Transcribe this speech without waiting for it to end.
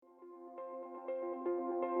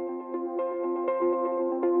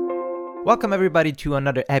Welcome everybody to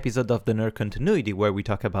another episode of the Nerd Continuity, where we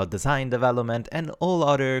talk about design, development, and all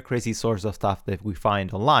other crazy sorts of stuff that we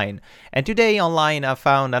find online. And today online I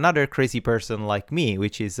found another crazy person like me,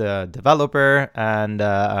 which is a developer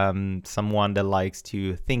and someone that likes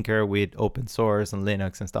to tinker with open source and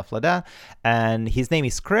Linux and stuff like that. And his name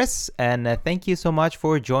is Chris, and thank you so much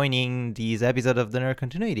for joining this episode of the Nerd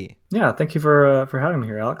Continuity. Yeah, thank you for having me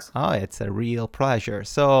here, Alex. Oh, it's a real pleasure.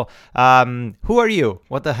 So, who are you?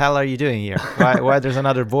 What the hell are you doing here? Why there's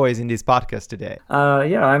another voice in this podcast today?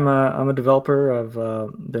 Yeah, I'm a developer. I've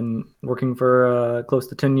been working for close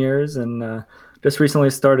to 10 years and just recently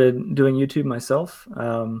started doing YouTube myself.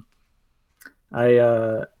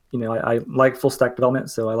 I like full stack development,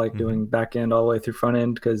 so I like doing back end all the way through front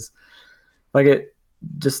end because if I get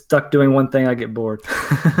just stuck doing one thing, I get bored.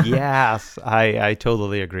 Yes, I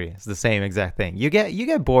totally agree. It's the same exact thing. You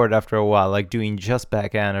get bored after a while, like doing just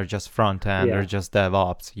back end or just front end or just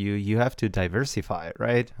DevOps. You have to diversify it,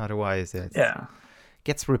 right? Otherwise, it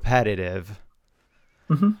gets repetitive.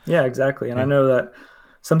 Mm-hmm. Yeah, exactly. And I know that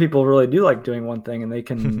some people really do like doing one thing, and they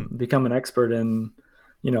can become an expert in.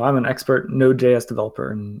 I'm an expert Node.js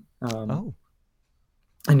developer, and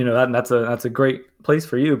that's a great place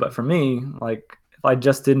for you. But for me, like, if I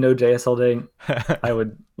just did Node.js all day, I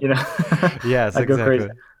would, Yes, I'd go crazy.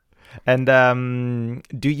 And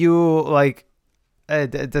do you like?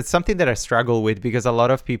 That's something that I struggle with because a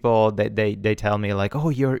lot of people they tell me like, oh,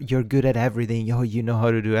 you're good at everything, oh, you know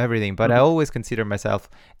how to do everything, but I always consider myself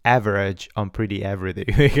average on pretty everything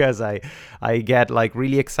because I get like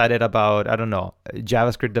really excited about, I don't know,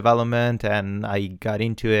 JavaScript development, and I got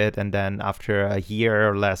into it, and then after a year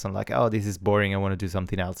or less I'm like, oh, this is boring, I want to do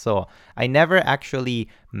something else. So I never actually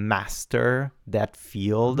master that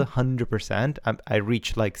field 100%. I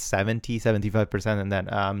reach like 75%, and then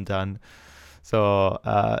I'm done. So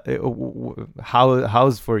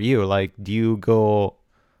how's for you? Like, do you go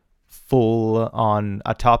full on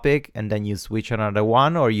a topic and then you switch another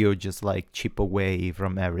one, or you just like chip away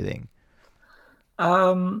from everything?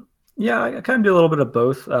 Yeah, I kind of do a little bit of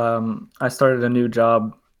both. I started a new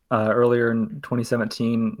job earlier in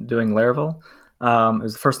 2017 doing Laravel. It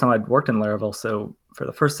was the first time I'd worked in Laravel, so for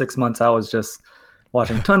the first 6 months I was just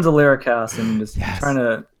watching tons of Laracasts and just trying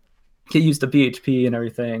to get used to PHP and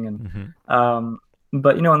everything. And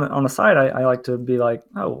but on the side, I like to be like,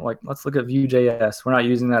 oh, like, let's look at Vue.js. We're not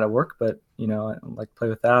using that at work, but I like to play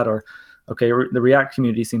with that. Or okay, the React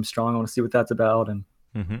community seems strong. I want to see what that's about. And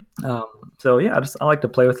so yeah, I like to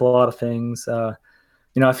play with a lot of things. I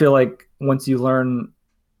feel like once you learn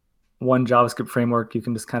one JavaScript framework, you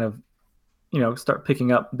can just kind of start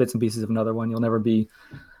picking up bits and pieces of another one. You'll never be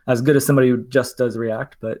as good as somebody who just does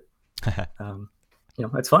React, but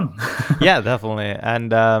it's fun. Yeah, definitely.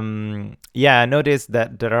 And I noticed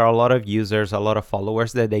that there are a lot of users, a lot of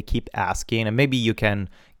followers that they keep asking, and maybe you can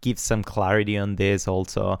give some clarity on this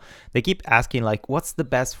also. They keep asking like, what's the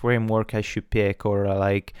best framework I should pick? Or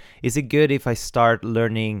like, is it good if I start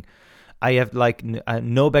learning? I have like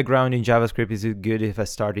no background in JavaScript. Is it good if I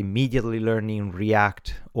start immediately learning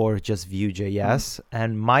React or just Vue.js?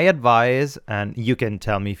 And my advice, and you can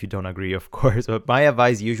tell me if you don't agree, of course, but my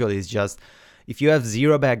advice usually is just, if you have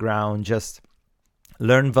zero background, just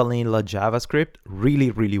learn vanilla JavaScript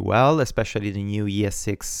really, really well, especially the new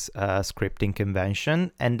ES6 scripting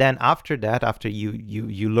convention. And then after that, after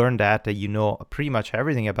you learn that, you know pretty much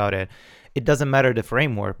everything about it, it doesn't matter the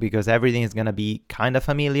framework, because everything is going to be kind of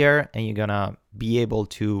familiar, and you're going to be able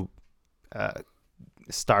to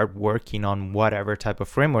start working on whatever type of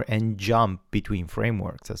framework and jump between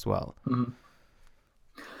frameworks as well.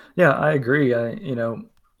 Yeah, I agree.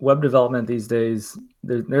 Web development these days,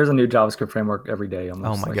 there's a new JavaScript framework every day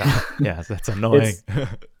almost. Oh my God. Yeah, that's annoying.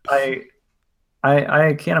 I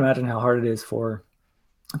can't imagine how hard it is for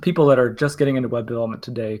people that are just getting into web development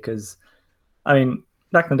today, because I mean,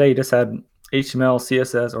 back in the day you just had HTML,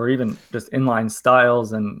 CSS, or even just inline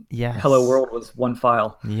styles, and Hello World was one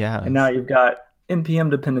file. Yeah. And now you've got NPM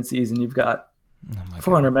dependencies, and you've got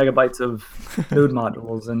 400 megabytes of node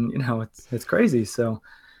modules, and it's crazy. So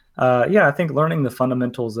I think learning the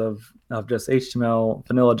fundamentals of just HTML,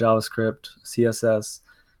 vanilla JavaScript, CSS,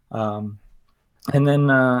 and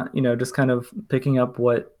then just kind of picking up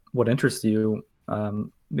what interests you,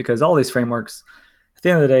 because all these frameworks, at the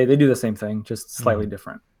end of the day, they do the same thing, just slightly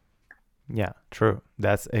different. Yeah, true.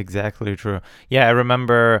 That's exactly true. Yeah, I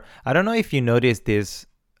remember, I don't know if you noticed this,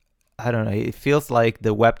 I don't know, it feels like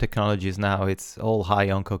the web technologies now, it's all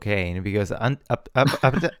high on cocaine, because I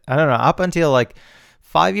don't know, up until like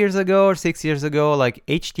 5 years ago or 6 years ago, like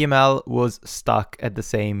HTML was stuck at the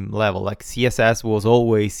same level. Like CSS was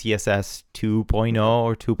always CSS 2.0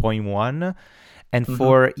 or 2.1. And Mm-hmm.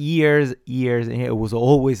 for years, it was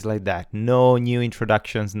always like that. No new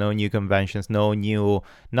introductions, no new conventions,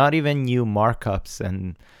 not even new markups.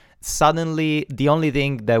 And suddenly, the only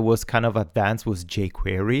thing that was kind of advanced was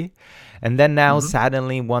jQuery. And then now, Mm-hmm.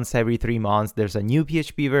 suddenly, once every 3 months, there's a new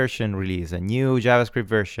PHP version release, a new JavaScript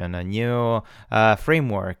version, a new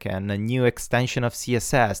framework, and a new extension of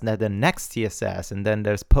CSS, and then the next CSS, and then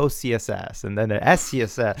there's post CSS, and then the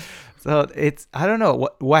SCSS. So I don't know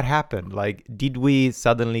what happened. Like, did we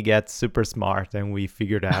suddenly get super smart and we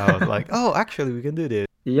figured out like, oh, actually we can do this?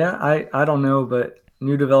 Yeah, I don't know, but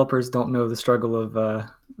new developers don't know the struggle of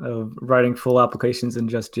writing full applications in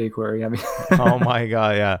just jQuery. I Oh mean, my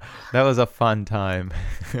God, yeah, that was a fun time.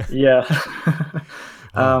 yeah.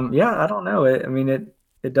 Oh. Yeah, I don't know. I mean,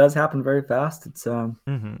 it does happen very fast. It's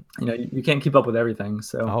Hmm. you can't keep up with everything.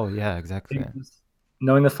 So Oh yeah, I exactly. think just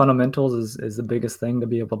knowing the fundamentals is the biggest thing to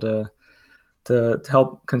be able to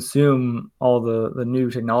help consume all the new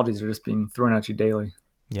technologies that are just being thrown at you daily.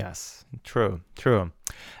 Yes, true, true.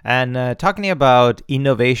 And talking about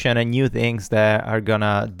innovation and new things that are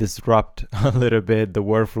gonna disrupt a little bit the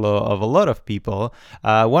workflow of a lot of people,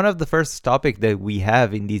 one of the first topic that we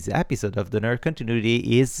have in this episode of the Nerd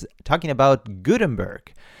Continuity is talking about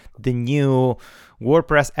Gutenberg, the new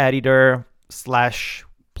WordPress editor slash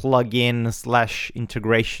plugin slash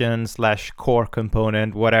integration slash core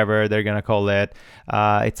component, whatever they're gonna call it.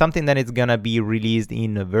 It's something that is gonna be released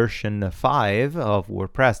in version 5 of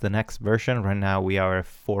WordPress, the next version. Right now we are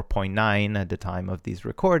 4.9 at the time of this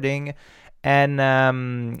recording, and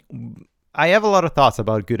I have a lot of thoughts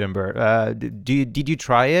about Gutenberg. Did you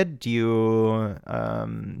try it? Do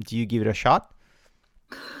you give it a shot?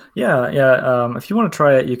 Yeah, yeah. If you want to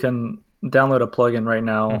try it, you can download a plugin right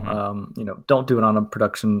now. Mm-hmm. Don't do it on a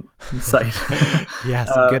production site. Yes,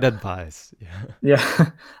 uh, good advice. Yeah.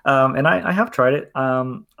 yeah, and I have tried it.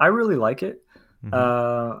 I really like it.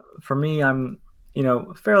 Mm-hmm. For me, I'm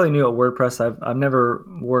fairly new at WordPress. I've never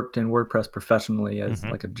worked in WordPress professionally as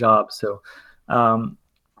Mm-hmm. like a job, so um,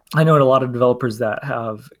 I know a lot of developers that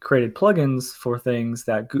have created plugins for things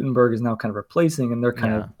that Gutenberg is now kind of replacing, and they're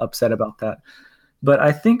kind of Yeah. upset about that. But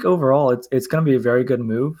I think overall, it's going to be a very good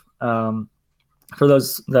move. For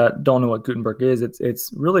those that don't know what Gutenberg is,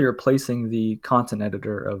 it's really replacing the content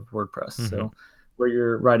editor of WordPress. Mm-hmm. So where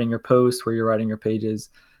you're writing your posts, where you're writing your pages,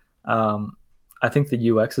 um, I think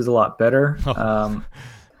the UX is a lot better.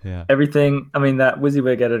 Yeah. Everything, I mean, that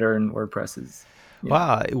WYSIWYG editor in WordPress is,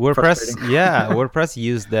 Wow, WordPress, frustrating. yeah, WordPress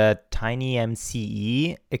used that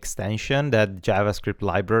TinyMCE extension, that JavaScript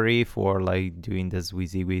library for like doing this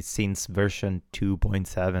WYSIWYG since version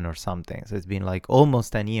 2.7 or something. So it's been like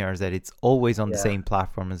almost 10 years that it's always on the Yeah. same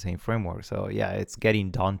platform and same framework. So yeah, it's getting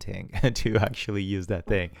daunting to actually use that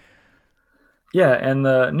thing. Yeah, and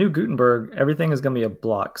the new Gutenberg, everything is going to be a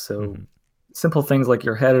block. So Hmm. simple things like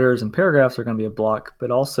your headers and paragraphs are going to be a block,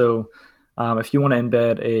 but also if you want to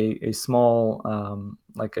embed a small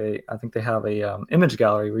I think they have a image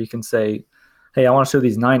gallery where you can say, hey, I want to show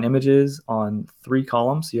these 9 images on 3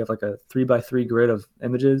 columns. So you have like a 3 by 3 grid of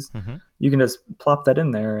images. Hmm. You can just plop that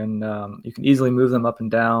in there, and you can easily move them up and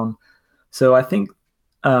down. So I think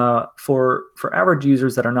for average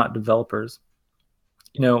users that are not developers,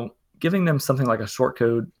 giving them something like a short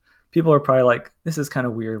code, people are probably like, this is kind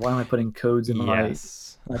of weird. Why am I putting codes in my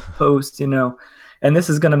Yes. my post? And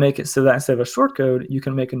this is going to make it so that instead of a short code, you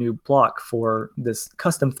can make a new block for this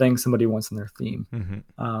custom thing somebody wants in their theme, Hmm.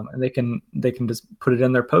 and they can just put it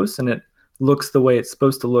in their post, and it looks the way it's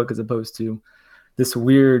supposed to look, as opposed to this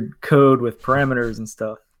weird code with parameters and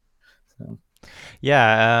stuff. So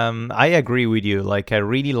Yeah, I agree with you. Like, I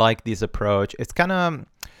really like this approach. It's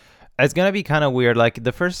gonna be kind of weird. Like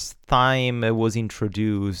the first time it was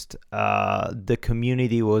introduced, the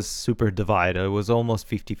community was super divided. It was almost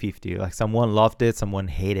 50-50. Like someone loved it, someone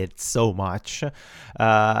hated it so much.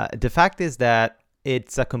 The fact is that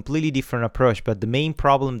it's a completely different approach, but the main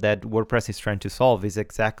problem that WordPress is trying to solve is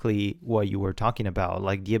exactly what you were talking about,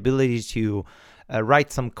 like the ability to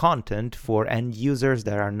write some content for end users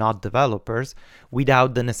that are not developers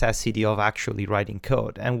without the necessity of actually writing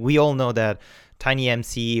code. And we all know that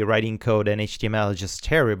TinyMCE writing code and HTML is just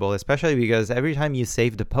terrible, especially because every time you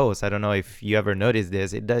save the post, I don't know if you ever noticed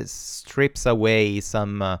this, it does strips away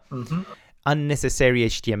some mhm. unnecessary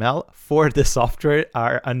HTML. For the software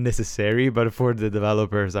are unnecessary, but for the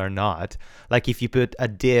developers are not. Like if you put a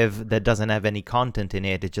div that doesn't have any content in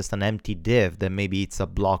it, it's just an empty div, then maybe it's a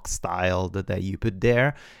block style that you put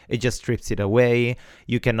there. It just strips it away.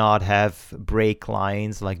 You cannot have break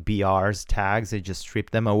lines like BRs, tags, it just strip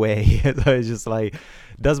them away. So it's just like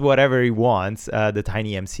does whatever it wants, the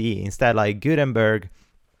TinyMCE. Instead, like Gutenberg,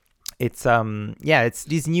 it's it's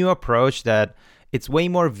this new approach that it's way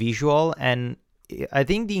more visual. And I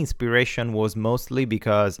think the inspiration was mostly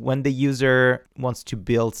because when the user wants to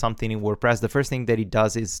build something in WordPress, the first thing that he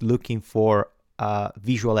does is looking for a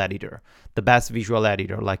visual editor, the best visual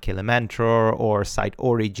editor like Elementor or Site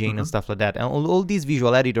Origin and stuff like that. And all these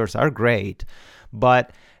visual editors are great,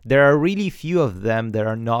 but there are really few of them that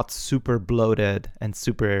are not super bloated and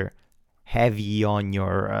super heavy on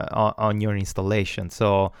your installation.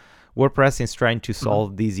 So WordPress is trying to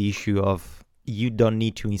solve this issue of you don't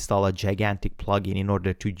need to install a gigantic plugin in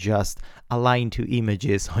order to just align two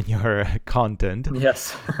images on your content.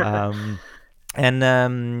 Yes.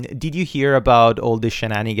 And did you hear about all the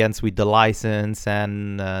shenanigans with the license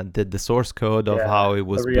and the source code of how it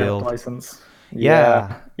was the React built? license.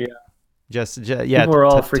 Yeah. Yeah. Yeah. People were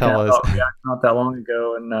all freaking tell out us. about React not that long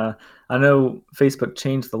ago, and I know Facebook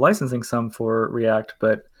changed the licensing some for React,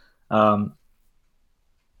 but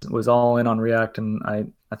was all in on React, and I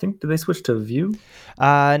think, did they switch to Vue?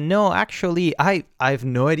 No, actually, I've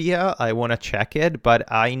no idea. I want to check it, but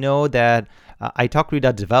I know that I talked with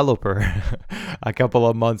a developer a couple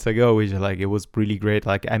of months ago, which like it was really great.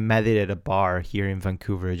 Like I met it at a bar here in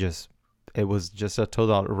Vancouver. It was just a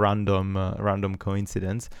total random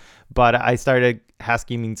coincidence. But I started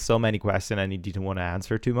asking him so many questions and he didn't want to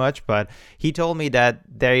answer too much. But he told me that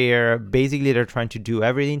they're trying to do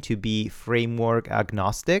everything to be framework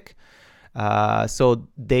agnostic. So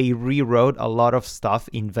they rewrote a lot of stuff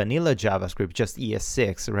in vanilla JavaScript, just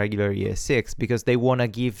ES6, regular ES6, because they want to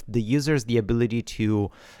give the users the ability to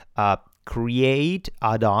create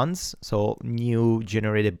add-ons, so new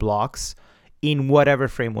generated blocks, in whatever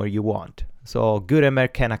framework you want. So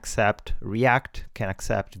Gutenberg can accept React, can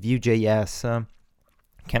accept Vue.js,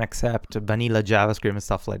 can accept vanilla JavaScript and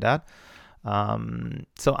stuff like that.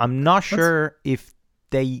 So I'm not sure if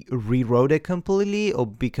they rewrote it completely or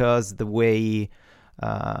because the way...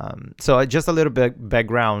 so just a little bit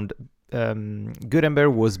background.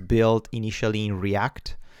 Gutenberg was built initially in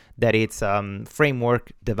React, that it's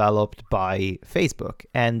framework developed by Facebook.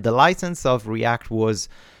 And the license of React was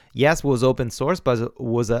open source, but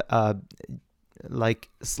was a like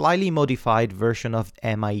slightly modified version of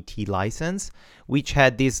MIT license, which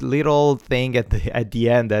had this little thing at the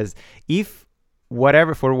end as if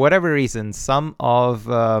for whatever reason, some of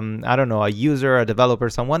I don't know, a user, a developer,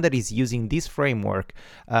 someone that is using this framework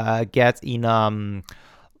gets in an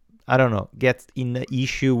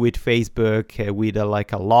issue with Facebook with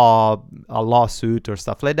a lawsuit or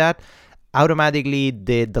stuff like that, automatically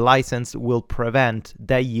the license will prevent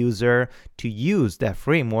that user to use that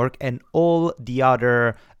framework and all the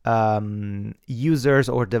other users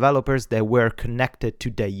or developers that were connected to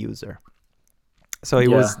that user. So it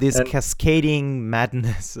was this cascading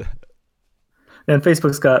madness. And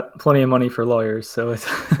Facebook's got plenty of money for lawyers, so it's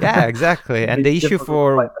yeah, exactly. And the issue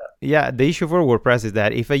for WordPress is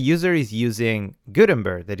that if a user is using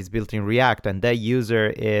Gutenberg that is built in React and that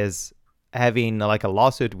user is having like a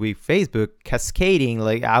lawsuit with Facebook, cascading,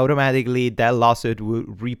 like automatically that lawsuit will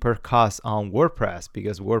repercuss on WordPress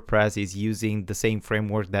because WordPress is using the same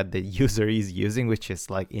framework that the user is using, which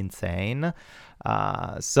is like insane.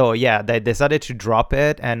 So yeah, they decided to drop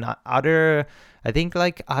it, and other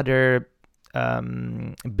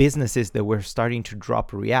businesses that were starting to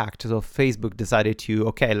drop React. So Facebook decided to,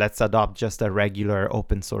 okay, let's adopt just a regular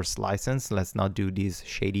open source license. Let's not do these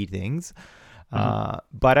shady things.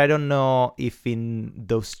 But I don't know if in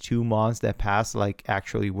those 2 months that passed, like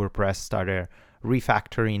actually WordPress started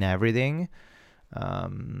refactoring everything.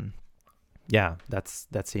 Yeah,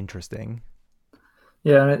 that's interesting.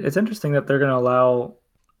 Yeah, and it's interesting that they're going to allow,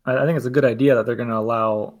 I think it's a good idea that they're going to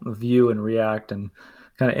allow Vue and React and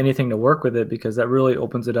kind of anything to work with it, because that really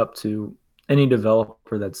opens it up to any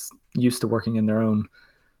developer that's used to working in their own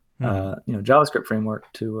JavaScript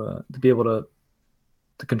framework to be able to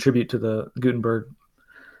contribute to the Gutenberg,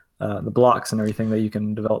 the blocks and everything that you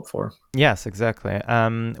can develop for. Yes, exactly.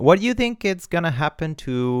 What do you think it's gonna happen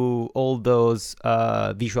to all those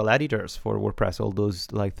visual editors for WordPress, all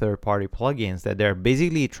those like third-party plugins that they're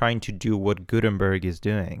basically trying to do what Gutenberg is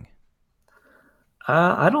doing?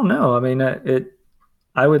 I don't know. I mean,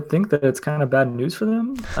 I would think that it's kind of bad news for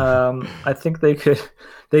them. I think they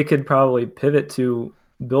could probably pivot to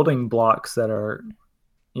building blocks that are,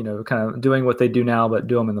 kind of doing what they do now, but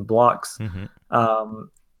do them in the blocks.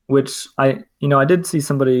 Which I did see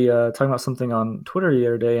somebody talking about something on Twitter the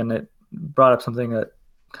other day, and it brought up something that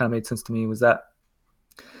kind of made sense to me, was that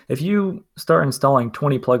if you start installing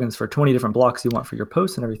 20 plugins for 20 different blocks you want for your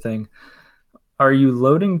posts and everything, are you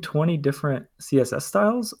loading 20 different CSS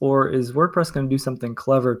styles, or is WordPress going to do something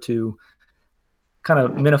clever to kind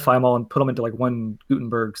of minify them all and put them into like one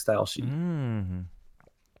Gutenberg style sheet?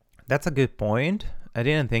 That's a good point. I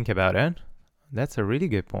didn't think about it. That's a really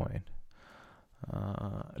good point.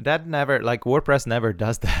 That never, like WordPress never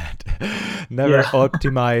does that. Never Yeah.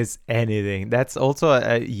 optimize anything. That's also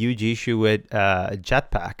a huge issue with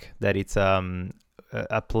Jetpack, that it's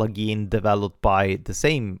a plugin developed by the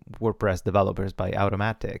same WordPress developers, by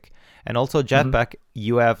Automatic. And also Hmm. Jetpack,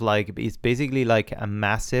 you have like, it's basically like a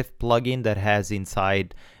massive plugin that has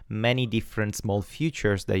inside many different small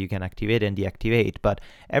features that you can activate and deactivate. But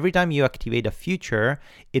every time you activate a feature,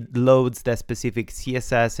 it loads the specific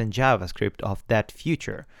CSS and JavaScript of that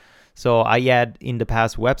feature. So I had in the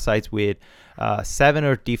past websites with 7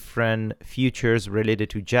 or different features related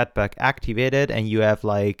to Jetpack activated, and you have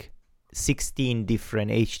like 16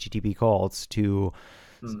 different HTTP calls to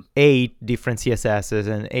Mm. 8 different CSSs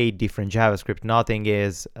and 8 different JavaScript. Nothing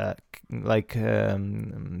is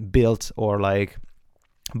built or like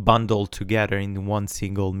bundled together in one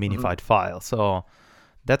single Hmm. minified file. So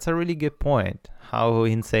that's a really good point. How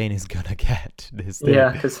insane is gonna get this thing?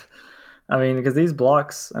 Yeah, because I mean, because these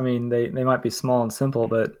blocks, I mean, they might be small and simple,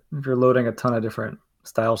 but if you're loading a ton of different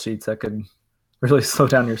style sheets, that could really slow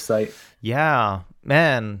down your site. Yeah,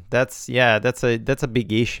 man, that's a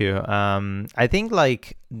big issue. I think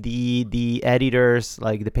like the editors,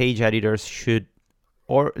 like the page editors, should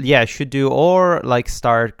do, or like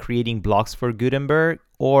start creating blocks for Gutenberg,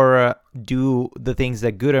 or do the things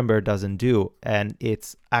that Gutenberg doesn't do, and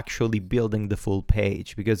it's actually building the full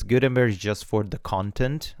page, because Gutenberg is just for the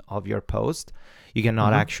content of your post. You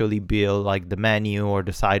cannot Hmm. actually build like the menu or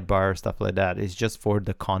the sidebar, stuff like that. It's just for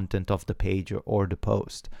the content of the page, or the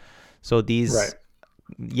post. So Right.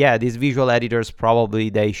 these visual editors,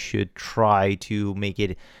 probably they should try to make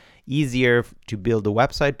it easier to build a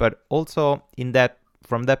website. But also in that,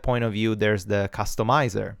 from that point of view, there's the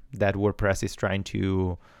customizer that WordPress is trying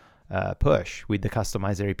to push with the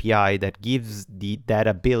customizer API, that gives that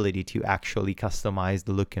ability to actually customize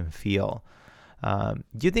the look and feel.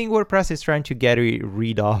 Do you think WordPress is trying to get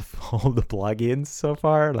rid of all the plugins so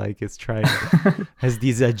far? Like it's trying, has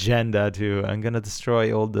this agenda to, I'm gonna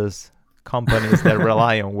destroy all those companies that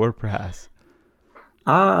rely on WordPress.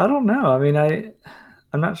 I don't know. I mean,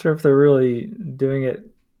 I'm not sure if they're really doing it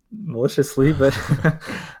maliciously, but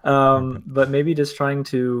maybe just trying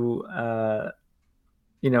to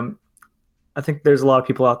you know, I think there's a lot of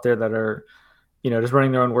people out there that are, just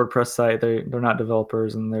running their own WordPress site. They're not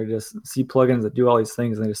developers, and they just see plugins that do all these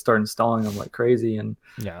things, and they just start installing them like crazy, and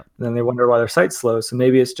Yeah. then they wonder why their site's slow. So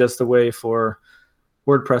maybe it's just a way for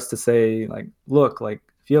WordPress to say, like, look, like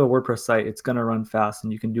if you have a WordPress site, it's gonna run fast,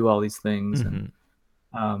 and you can do all these things, and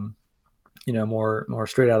Hmm. um, more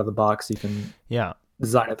straight out of the box. You can Yeah.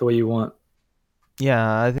 design it the way you want.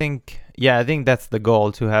 I think that's the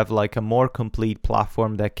goal, to have like a more complete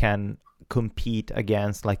platform that can compete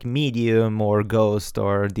against like Medium or Ghost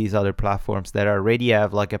or these other platforms that already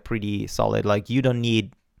have like a pretty solid, like you don't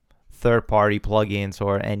need third-party plugins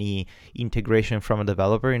or any integration from a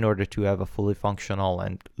developer in order to have a fully functional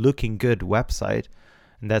and looking good website.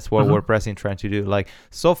 And that's what Hmm. WordPress is trying to do. Like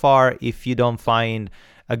so far, if you don't find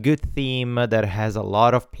a good theme that has a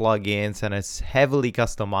lot of plugins and is heavily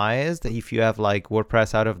customized, if you have like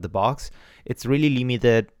WordPress out of the box, it's really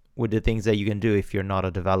limited with the things that you can do if you're not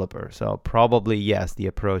a developer. So probably yes, the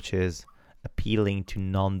approach is appealing to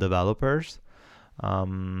non-developers.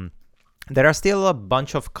 Um, there are still a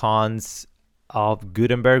bunch of cons of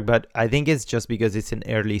Gutenberg, but I think it's just because it's in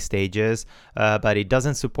early stages. But it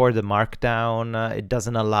doesn't support the Markdown. It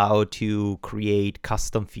doesn't allow to create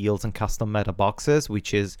custom fields and custom meta boxes,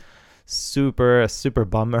 which is super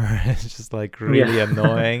bummer. It's just like Yeah. really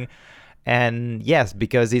annoying. And yes,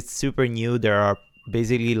 because it's super new, there are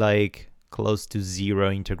basically like close to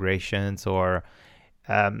zero integrations, or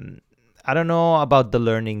um, I don't know about the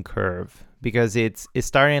learning curve, because it's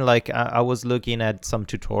starting like I was looking at some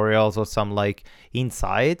tutorials or some like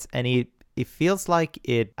insights, and it feels like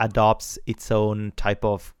it adopts its own type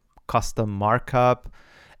of custom markup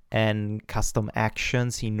and custom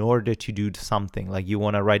actions in order to do something. Like you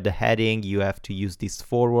want to write the heading, you have to use this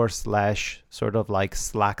forward slash sort of like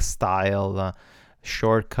Slack style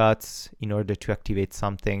shortcuts in order to activate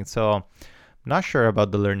something. So not sure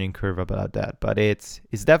about the learning curve about that, but it's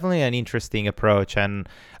definitely an interesting approach, and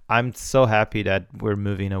I'm so happy that we're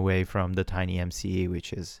moving away from the tiny MCE,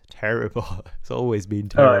 which is terrible. It's always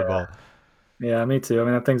been Oh yeah. terrible. Yeah, me too. I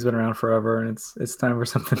mean, that thing's been around forever, and it's time for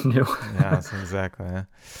something new. Yes, exactly.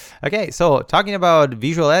 Okay, so talking about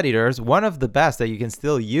visual editors, one of the best that you can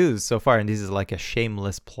still use so far, and this is like a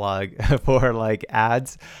shameless plug for like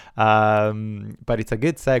ads, but it's a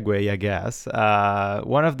good segue, I guess.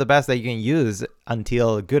 One of the best that you can use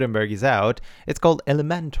until Gutenberg is out, it's called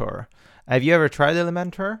Elementor. Have you ever tried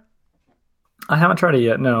Elementor? I haven't tried it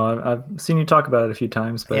yet. No, I've seen you talk about it a few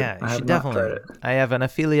times, but Yeah, you I have should not tried definitely. it. I have an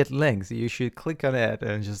affiliate link, so you should click on it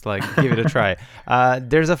and just like give it a try.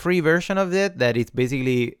 There's a free version of it that it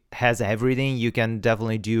basically has everything. You can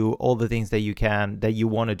definitely do all the things that you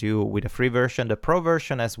want to do with a free version. The pro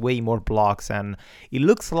version has way more blocks, and it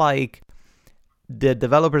looks like the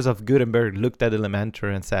developers of Gutenberg looked at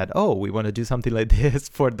Elementor and said, "Oh, we want to do something like this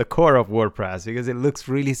for the core of WordPress because it looks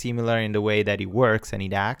really similar in the way that it works and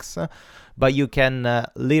it acts." But you can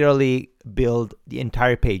literally build the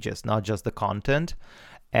entire pages, not just the content.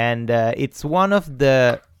 And it's one of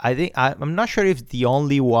the, I think, I'm not sure if it's the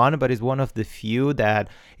only one, but it's one of the few that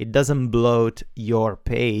it doesn't bloat your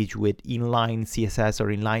page with inline CSS or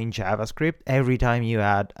inline JavaScript every time you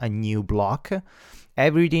add a new block.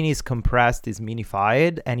 Everything is compressed, is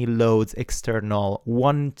minified, and it loads external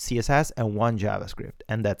one CSS and one JavaScript,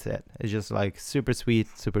 and that's it. It's just like super sweet,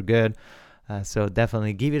 super good. So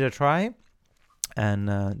definitely give it a try.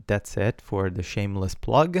 And that's it for the shameless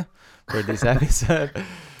plug for this episode.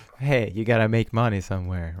 Hey, you gotta make money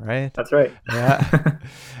somewhere, right? That's right. Yeah.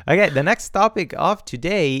 Okay, the next topic of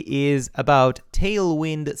today is about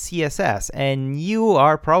Tailwind CSS. And you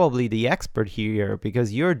are probably the expert here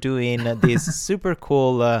because you're doing this super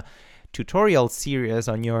cool tutorial series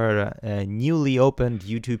on your newly opened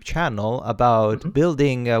YouTube channel about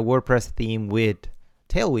building a WordPress theme with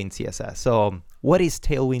Tailwind CSS. So, what is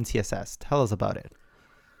Tailwind CSS? Tell us about it.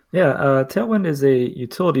 Yeah, Tailwind is a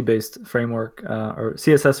utility-based framework or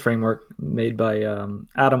CSS framework made by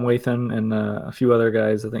Adam Wathan and a few other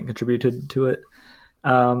guys, I think, contributed to it.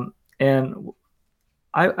 And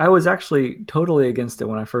I was actually totally against it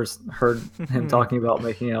when I first heard him talking about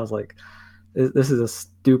making it. I was like, this is a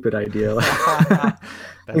stupid idea.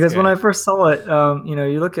 Because when I first saw it,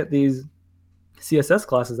 you look at these CSS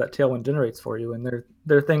classes that Tailwind generates for you, and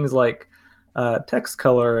they're things like text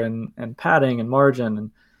color and padding and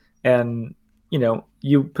margin and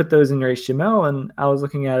you put those in your HTML, and I was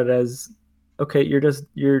looking at it as, okay, you're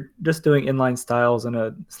just doing inline styles in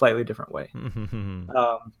a slightly different way.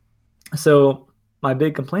 So my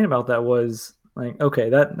big complaint about that was like, okay,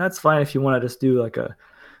 that's fine if you want to just do like a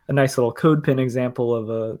nice little code pin example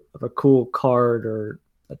of a cool card or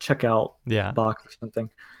a checkout box or something.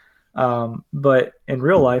 But in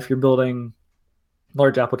real life, you're building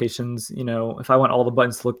large applications. If I want all the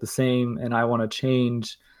buttons to look the same and I want to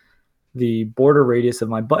change the border radius of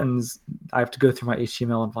my buttons, I have to go through my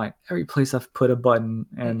HTML and find every place I've put a button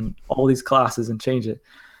and all these classes and change it.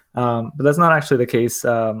 But that's not actually the case.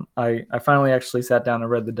 I finally actually sat down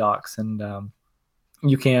and read the docs, and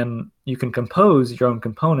you can compose your own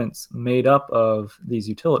components made up of these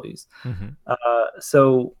utilities.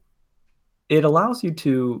 So it allows you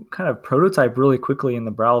to kind of prototype really quickly in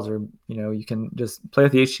the browser. You can just play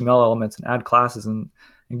with the HTML elements and add classes and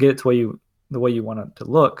get it to the way you want it to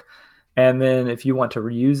look. And then if you want to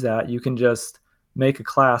reuse that, you can just make a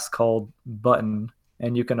class called button,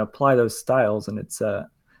 and you can apply those styles. And it's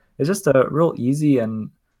just a real easy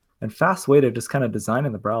and fast way to just kind of design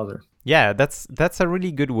in the browser. Yeah, that's a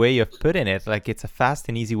really good way of putting it. Like, it's a fast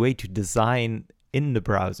and easy way to design in the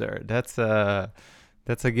browser. That's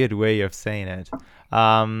a good way of saying it.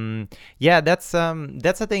 Yeah, that's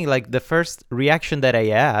the thing. Like, the first reaction that I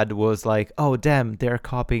had was like, oh damn, they're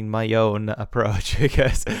copying my own approach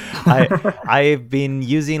because I've been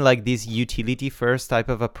using like this utility first type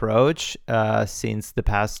of approach since the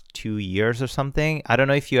past 2 years or something. I don't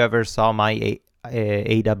know if you ever saw my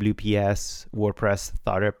AWPS WordPress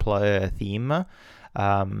starter theme.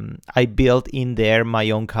 I built in there my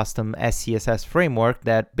own custom SCSS framework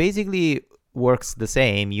that basically works the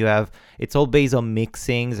same. It's all based on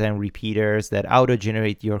mixings and repeaters that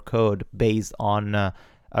auto-generate your code based on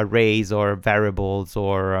arrays or variables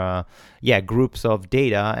or groups of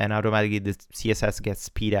data, and automatically the CSS gets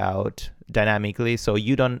spit out dynamically. So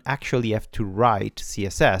you don't actually have to write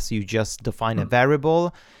CSS. You just define a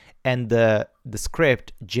variable, and the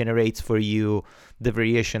script generates for you the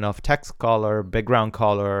variation of text color, background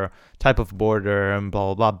color, type of border, and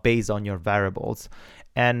blah, blah, blah, based on your variables.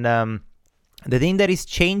 And the thing that is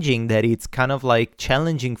changing, that it's kind of like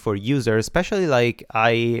challenging for users, especially like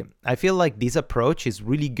I feel like this approach is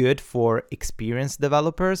really good for experienced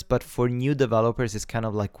developers, but for new developers it's kind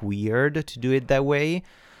of like weird to do it that way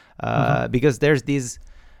because there's this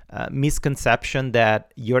misconception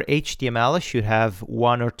that your HTML should have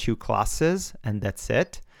 1 or 2 classes and that's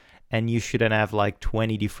it, and you shouldn't have like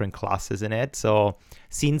 20 different classes in it. So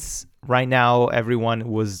since right now everyone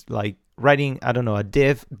was like writing, I don't know, a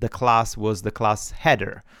div, the class was the class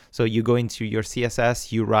header. So you go into your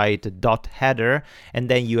CSS, you write dot header, and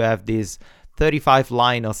then you have this 35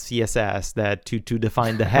 line of CSS that to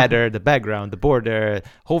define the header, the background, the border,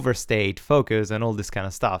 hover state, focus, and all this kind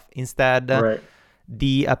of stuff. Instead, Right.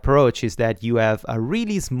 the approach is that you have a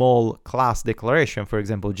really small class declaration, for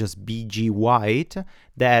example, just BG white,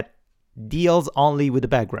 that deals only with the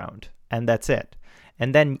background, and that's it.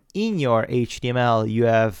 And then in your HTML, you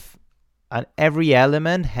have every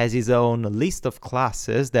element has its own list of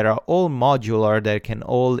classes that are all modular, that can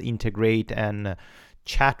all integrate and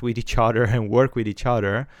chat with each other and work with each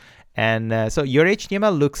other. And so your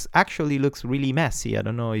HTML looks really messy. I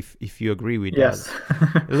don't know if you agree with Yes.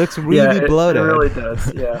 that. It looks really bloated. It really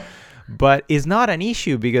does. Yeah. But it's not an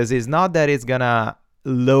issue, because it's not that it's gonna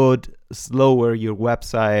load slower your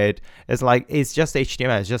website. It's just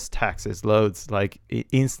HTML, it's just text. It loads like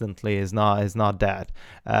instantly. It's not that.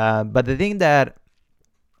 But the thing that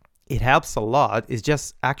it helps a lot is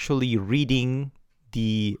just actually reading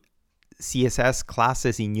the CSS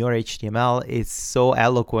classes in your HTML. It's so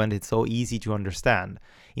eloquent, it's so easy to understand.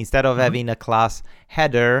 Instead of having a class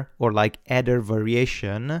header or like header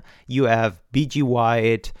variation, you have BG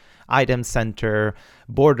white, item center,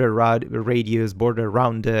 border radius, border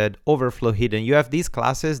rounded, overflow hidden. You have these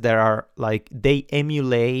classes that are like, they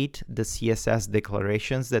emulate the CSS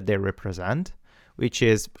declarations that they represent, which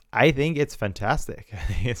is, I think it's fantastic.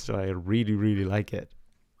 So I really, really like it.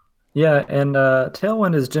 Yeah, and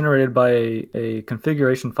Tailwind is generated by a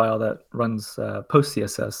configuration file that runs post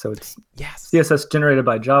CSS. So it's CSS generated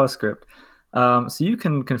by JavaScript. So you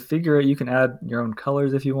can configure it. You can add your own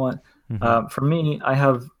colors if you want. For me, I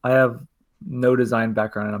have no design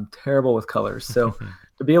background, and I'm terrible with colors. So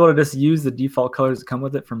to be able to just use the default colors that come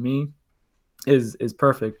with it, for me, is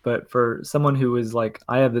perfect. But for someone who is like,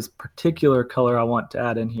 I have this particular color I want to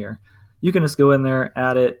add in here, you can just go in there,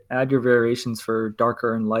 add your variations for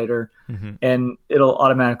darker and lighter, and it'll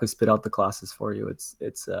automatically spit out the classes for you.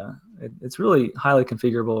 It's really highly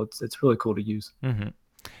configurable. It's really cool to use.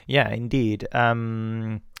 Yeah, indeed.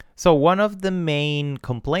 So one of the main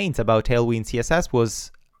complaints about Tailwind CSS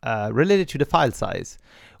was related to the file size,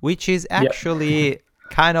 which is actually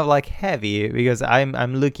kind of like heavy, because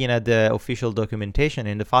I'm looking at the official documentation.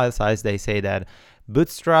 In the file size, they say that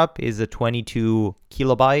Bootstrap is a 22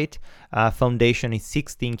 kilobyte, Foundation is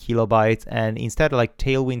 16 kilobytes, and instead, like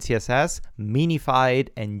Tailwind CSS, minified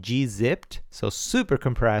and gzipped, so super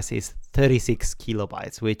compressed, is 36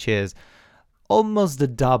 kilobytes, which is almost the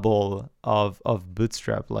double of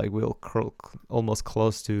Bootstrap. Like we'll almost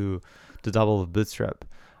close to the double of Bootstrap.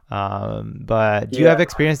 But do you have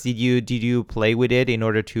experience? Did you play with it in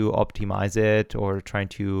order to optimize it, or trying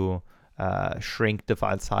to shrink the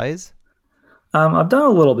file size? I've done a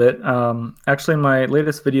little bit. Actually, in my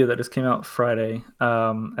latest video that just came out Friday,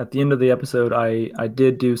 at the end of the episode, I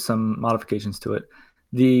did do some modifications to it.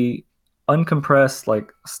 The uncompressed,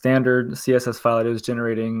 like standard CSS file it was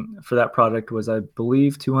generating for that project was, I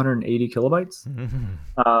believe, 280 kilobytes.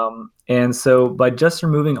 And so by just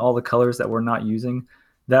removing all the colors that we're not using,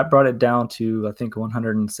 that brought it down to, I think,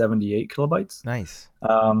 178 kilobytes. Nice.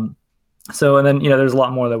 So, and then, there's a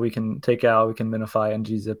lot more that we can take out. We can minify and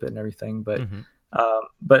gzip it and everything. But,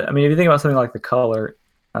 but I mean, if you think about something like the color,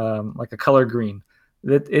 like a color green,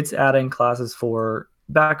 it's adding classes for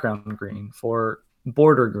background green, for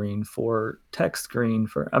border green, for text green,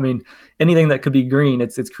 for, I mean, anything that could be green,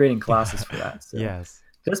 it's creating classes for that. So yes.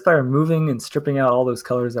 Just by removing and stripping out all those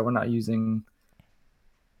colors that we're not using,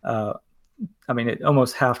 I mean, it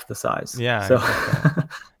almost halved the size. Yeah. So,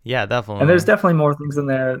 yeah, definitely. And there's definitely more things in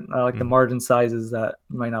there, like the margin sizes that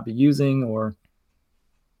you might not be using, or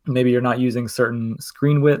maybe you're not using certain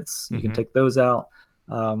screen widths. You can take those out.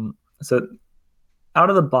 So out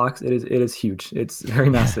of the box, it is huge. It's very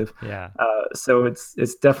massive. Yeah. So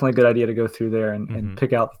it's definitely a good idea to go through there and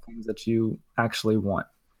pick out the things that you actually want.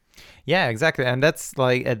 Yeah, exactly. And that's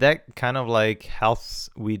like, that kind of like helps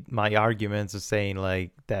with my arguments of saying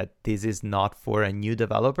like that this is not for new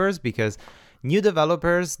developers, because new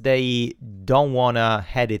developers, they don't want to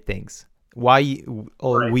edit things. Why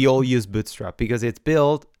we all use Bootstrap? Because it's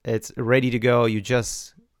built, it's ready to go. You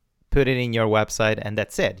just put it in your website and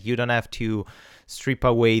that's it. You don't have to strip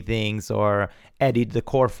away things or edit the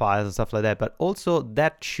core files and stuff like that. But also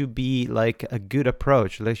that should be like a good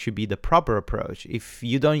approach. That should be the proper approach. If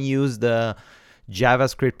you don't use the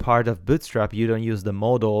JavaScript part of Bootstrap, you don't use the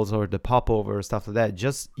modals or the popover, stuff like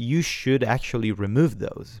that, you should actually remove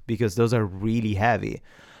those, because those are really heavy.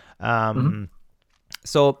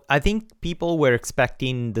 So I think people were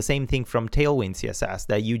expecting the same thing from Tailwind CSS,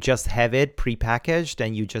 that you just have it prepackaged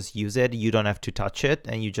and you just use it. You don't have to touch it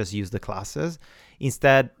and you just use the classes.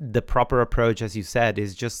 Instead, the proper approach, as you said,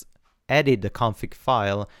 is just edit the config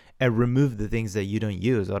file and remove the things that you don't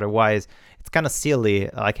use. Otherwise, it's kind of silly,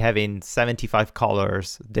 like having 75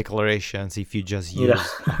 colors declarations if you just Yeah. use,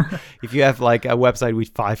 if you have like a website with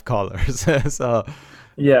 5 colors. So,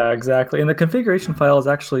 Yeah, exactly. And the configuration file is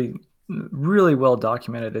actually really well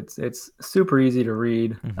documented. It's super easy to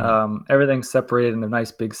read. mhm. Everything's separated into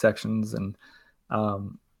nice big sections, and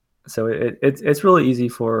um, so it's really easy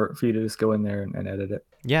for you to just go in there and edit it.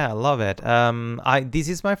 Yeah, I love it. I this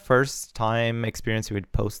is my first time experiencing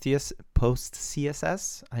with Post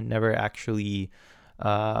CSS. I never actually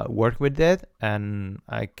worked with it, and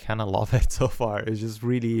I kind of love it so far. It's just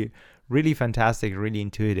really, really fantastic, really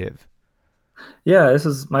intuitive. Yeah, this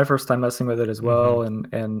is my first time messing with it as Mm-hmm. well,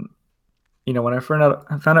 and when I found out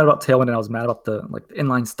about Tailwind, and I was mad about the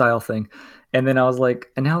inline style thing, and then I was like,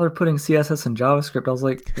 and now they're putting CSS and JavaScript. I was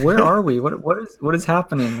like, where are we? What is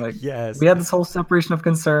happening? Like, Yes. we had this whole separation of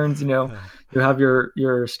concerns. You have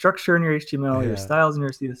your structure in your HTML, your Yeah. styles in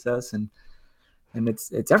your CSS, and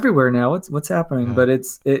it's everywhere now. What's happening? Yeah. But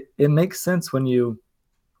it makes sense when you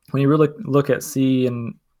really look at C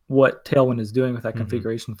and what Tailwind is doing with that Mm-hmm.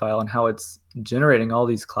 configuration file and how it's generating all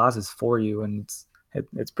these classes for you, and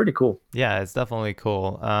it's pretty cool. Yeah, it's definitely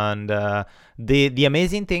cool. And the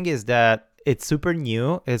amazing thing is that it's super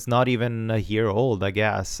new. It's not even a year old, I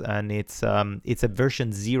guess, and it's a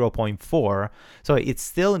version 0.4, so it's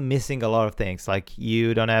still missing a lot of things. Like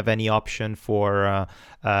you don't have any option for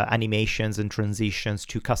animations and transitions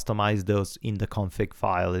to customize those in the config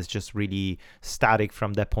file. It's just really static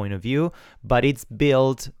from that point of view. But it's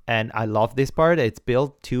built, and I love this part. It's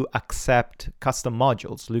built to accept custom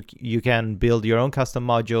modules. Look, you can build your own custom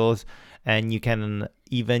modules, and you can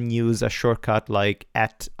even use a shortcut like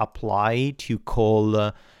 @apply to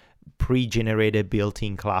call pre-generated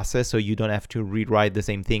built-in classes, so you don't have to rewrite the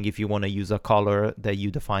same thing. If you want to use a color that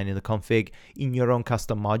you define in the config in your own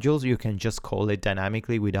custom modules, you can just call it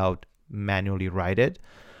dynamically without manually write it.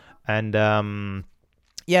 And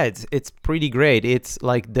yeah, it's pretty great. It's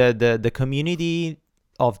like the community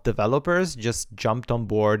of developers just jumped on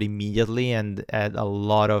board immediately and had a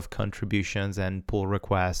lot of contributions and pull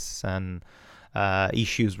requests and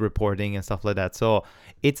issues reporting and stuff like that. So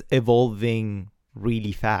it's evolving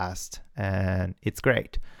really fast, and it's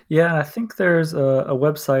great. Yeah, I think there's a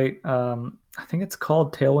website. I think it's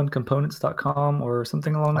called tailwindcomponents.com or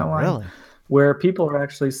something along Oh, that line, really? where people are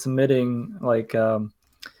actually submitting like, oh,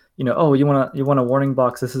 you want a warning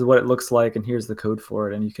box. This is what it looks like, and here's the code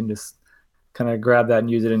for it, and you can just kind of grab that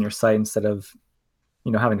and use it in your site instead of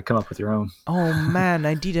having to come up with your own. Oh man,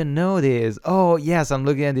 I didn't know this. Oh yes, I'm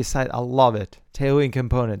looking at this site. I love it. Tailwind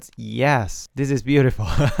components. Yes, this is beautiful.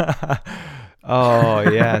 Oh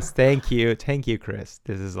yes, thank you, Chris.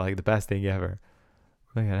 This is like the best thing ever.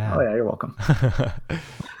 Look Oh at yeah, you're welcome. that.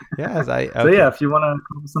 Yes, I So yeah, okay. if you want to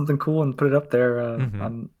come up with something cool and put it up there,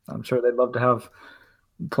 Hmm. I'm sure they'd love to have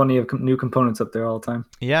plenty of new components up there all the time.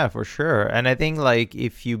 Yeah, for sure. And I think like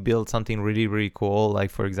if you build something really, really cool,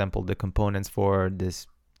 like for example, the components for this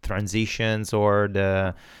transitions or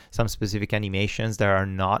the some specific animations that are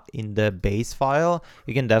not in the base file,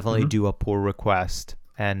 you can definitely Hmm. do a pull request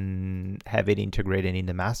and have it integrated in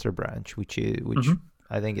the master branch, which Hmm.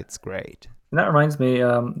 I think it's great. And that reminds me,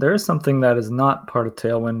 there is something that is not part of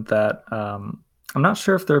Tailwind that I'm not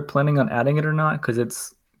sure if they're planning on adding it or not because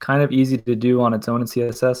it's kind of easy to do on its own in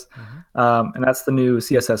CSS, Hmm. and that's the new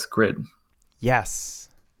CSS grid. Yes.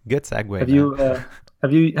 Good segue, Have man. you uh,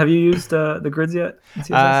 have you used the grids yet in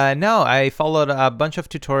CSS? No, I followed a bunch of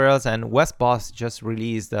tutorials, and Wes Boss just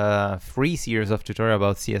released a free series of tutorial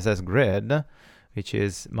about CSS Grid, which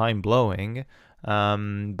is mind blowing.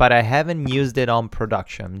 But I haven't used it on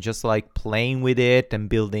production, just like playing with it and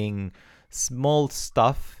building small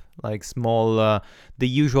stuff, like small, the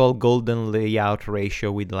usual golden layout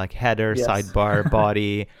ratio with like header, Yes. sidebar,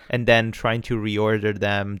 body, and then trying to reorder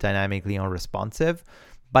them dynamically on responsive.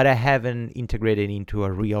 But I haven't integrated into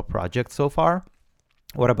a real project so far.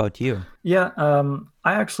 What about you? Yeah,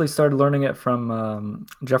 I actually started learning it from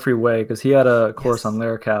Jeffrey Way because he had a course on Yes.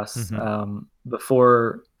 Laracast Mm-hmm.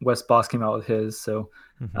 before Wes Boss came out with his. So,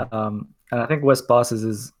 Mm-hmm. and I think Wes Boss's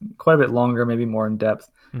is quite a bit longer, maybe more in depth.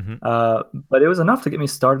 Mm-hmm. But it was enough to get me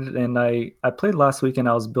started. And I played last week, and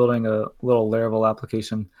I was building a little Laravel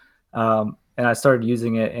application, and I started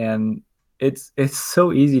using it, and it's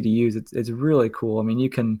so easy to use. It's really cool. I mean, you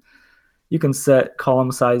can set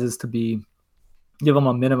column sizes to be give them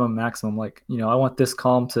a minimum maximum. Like, I want this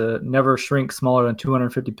column to never shrink smaller than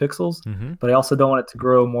 250 pixels, Mm-hmm. but I also don't want it to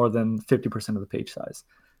grow more than 50% of the page size.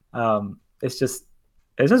 It's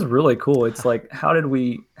just really cool. It's like, how did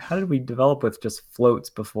we develop with just floats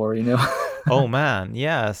before? Oh man,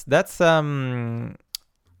 yes.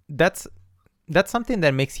 that's something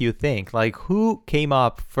that makes you think, like, who came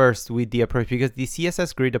up first with the approach, because the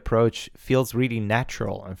CSS grid approach feels really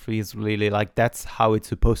natural and feels really like that's how it's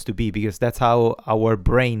supposed to be, because that's how our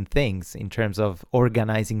brain thinks in terms of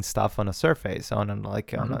organizing stuff on a surface, on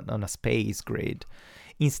a space grid.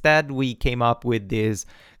 Instead, we came up with these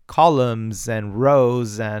columns and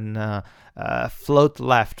rows and float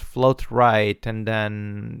left, float right, and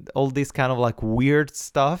then all this kind of like weird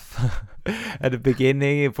stuff at the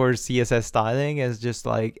beginning for CSS styling is just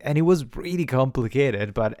like, and it was really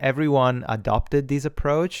complicated, but everyone adopted this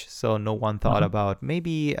approach. So no one thought about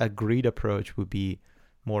maybe a grid approach would be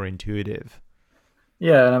more intuitive.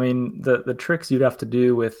 Yeah, and I mean the tricks you'd have to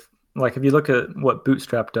do with, like, if you look at what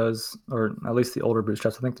Bootstrap does, or at least the older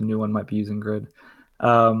Bootstraps, I think the new one might be using grid.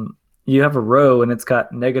 You have a row and it's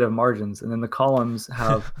got negative margins, and then the columns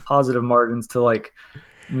have positive margins to like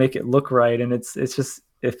make it look right, and it's just,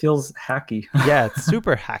 it feels hacky. Yeah, it's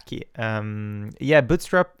super hacky. Yeah,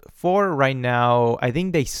 Bootstrap 4 right now, I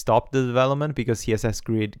think they stopped the development because CSS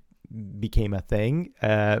Grid became a thing.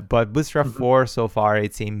 But Bootstrap 4 so far,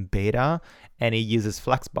 it's in beta, and it uses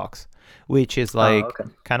Flexbox, which is like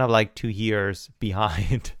kind of like 2 years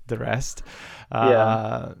behind the rest.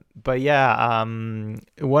 But yeah,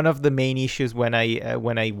 one of the main issues when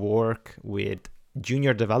I work with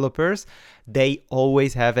junior developers, they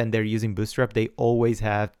always have, and they're using Bootstrap, they always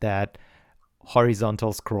have that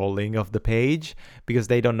horizontal scrolling of the page because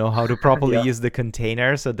they don't know how to properly use the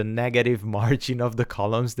container. So the negative margin of the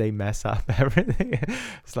columns, they mess up everything.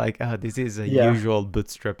 It's like, this is a usual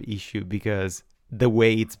Bootstrap issue because the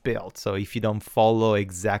way it's built. So if you don't follow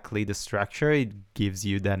exactly the structure, it gives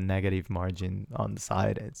you that negative margin on the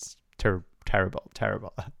side. It's terrible.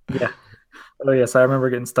 Yeah. Oh yes, I remember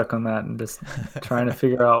getting stuck on that and just trying to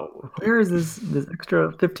figure out where is this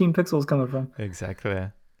extra 15 pixels coming from. Exactly.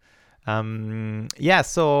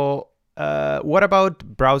 So what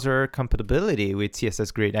about browser compatibility with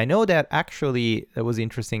CSS Grid? I know that actually that was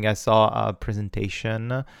interesting. I saw a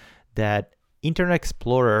presentation that Internet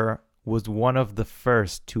Explorer was one of the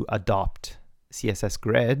first to adopt CSS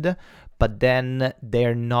Grid, but then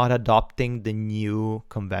they're not adopting the new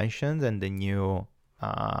conventions and the new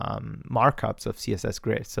markups of CSS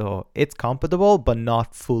Grid. So it's compatible, but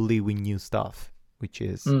not fully with new stuff, which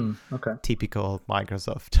is typical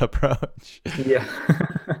Microsoft approach. Yeah.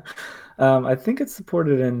 I think it's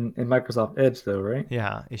supported in Microsoft Edge though, right?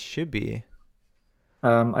 Yeah, it should be.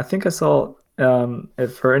 I think I saw,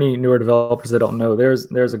 if for any newer developers that don't know,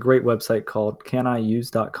 there's a great website called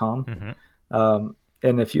caniuse.com.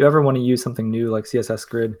 And if you ever want to use something new like CSS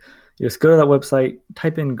Grid, you just go to that website,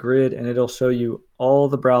 type in Grid, and it'll show you all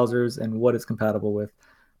the browsers and what it's compatible with.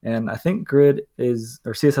 And I think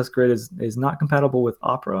CSS Grid is not compatible with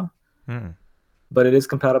Opera, but it is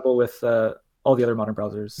compatible with all the other modern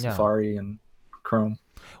browsers, Safari and Chrome.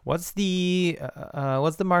 What's the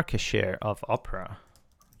market share of Opera?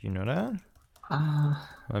 Do you know that?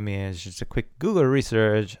 It's just a quick Google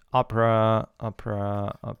research. Opera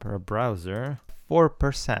browser,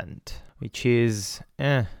 4%, which is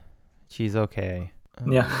okay.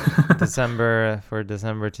 December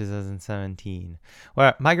 2017.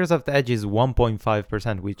 Well, Microsoft Edge is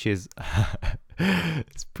 1.5%, which is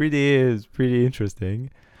it's pretty interesting.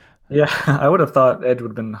 Yeah, I would have thought Edge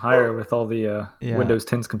would have been higher with all the Windows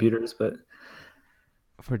 10's computers, but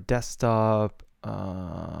for desktop,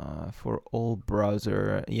 for all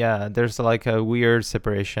browser, there's like a weird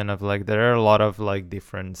separation of like, there are a lot of like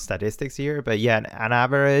different statistics here, but an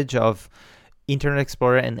average of Internet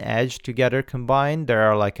Explorer and Edge together combined, there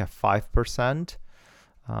are like a 5%,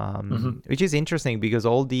 which is interesting because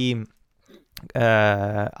all the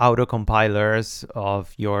auto compilers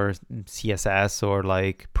of your CSS or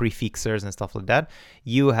like prefixers and stuff like that,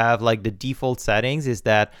 you have like the default settings is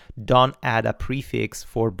that don't add a prefix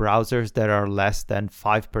for browsers that are less than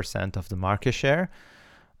 5% of the market share.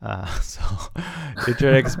 So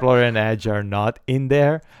Internet Explorer and Edge are not in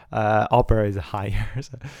there. Opera is higher.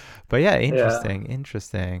 But interesting.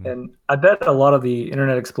 And I bet a lot of the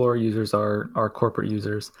Internet Explorer users are corporate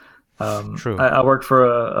users. True. I worked for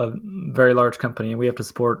a very large company, and we have to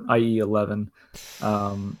support IE 11.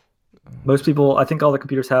 Most people, I think all the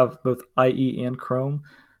computers have both IE and Chrome,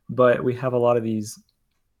 but we have a lot of these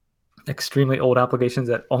extremely old applications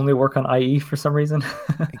that only work on IE for some reason.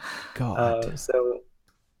 God.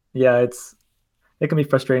 It can be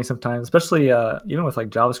frustrating sometimes, especially even with like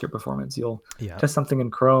JavaScript performance. You'll test something in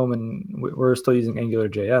Chrome, and we're still using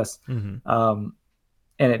AngularJS.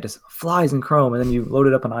 And it just flies in Chrome, and then you load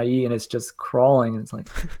it up on IE, and it's just crawling, and it's like,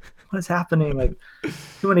 what is happening? Like,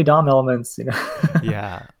 too many DOM elements,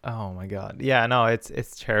 Yeah. Oh my God. Yeah. No,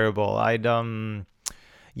 it's terrible.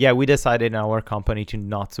 yeah, we decided in our company to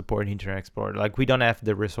not support Internet Explorer. Like, we don't have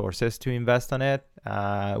the resources to invest on it.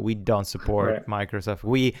 We don't support Right.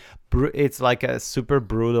 Microsoft. It's like a super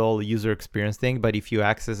brutal user experience thing. But if you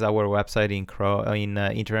access our website in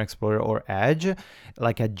Internet Explorer or Edge,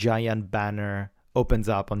 like a giant banner opens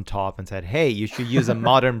up on top and said, "Hey, you should use a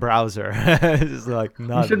modern browser." It's like You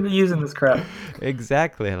not shouldn't be using this crap.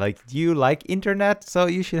 exactly. Like, do you like internet? So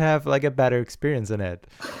you should have like a better experience in it.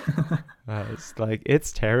 It's like,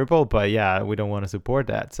 it's terrible, but yeah, we don't want to support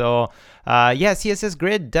that. So yeah, CSS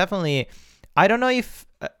Grid definitely. I don't know if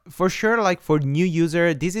for sure, like for new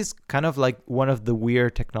user, this is kind of like one of the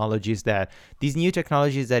weird technologies that these new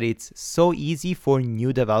technologies that it's so easy for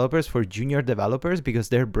new developers, for junior developers, because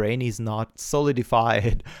their brain is not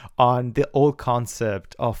solidified on the old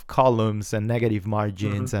concept of columns and negative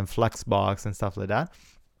margins and flexbox and stuff like that.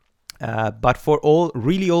 But for all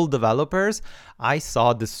really old developers, I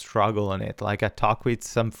saw the struggle on it. Like, I talked with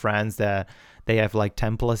some friends that they have like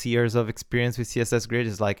 10 plus years of experience with CSS Grid.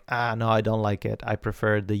 It's like, no, I don't like it. I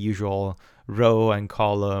prefer the usual row and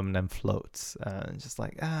column and floats. Just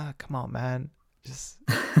like, come on, man. Just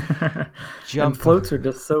And jump. floats are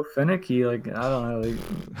just so finicky. Like, I don't know,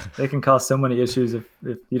 they can cause so many issues if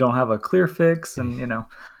you don't have a clear fix, and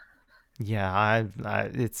Yeah,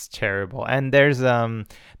 it's terrible. And there's the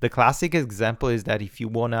classic example is that if you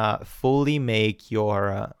wanna fully make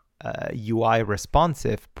your UI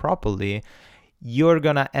responsive properly, you're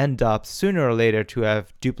gonna end up sooner or later to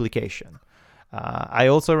have duplication. I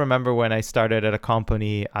also remember when I started at a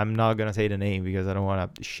company, I'm not gonna say the name because I don't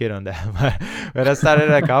want to shit on them. When I started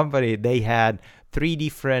at a company, they had 3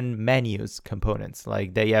 different menus components.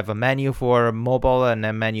 Like, they have a menu for mobile and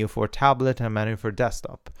a menu for tablet and a menu for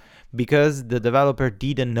desktop, because the developer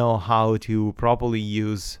didn't know how to properly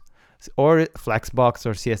use or Flexbox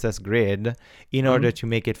or CSS Grid in order to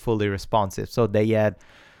make it fully responsive. So they had,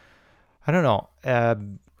 I don't know,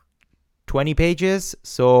 20 pages,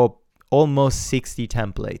 so almost 60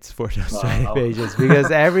 templates for those 20 pages,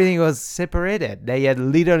 because everything was separated. They had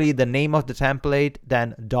literally the name of the template,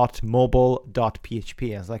 then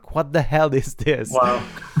 .mobile.php. I was like, what the hell is this? Wow.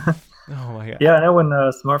 Oh my God. Yeah, I know when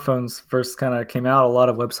smartphones first kind of came out, a lot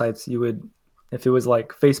of websites if it was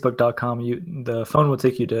like facebook.com, the phone would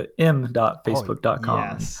take you to m.facebook.com.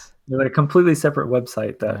 Yes. They're like a completely separate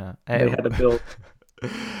website that they had to build.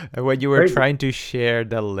 And when you were trying to share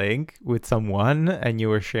the link with someone and you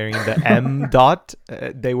were sharing the M dot,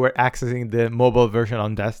 they were accessing the mobile version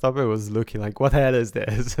on desktop. It was looking like, what the hell is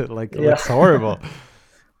this? Like, it looks horrible.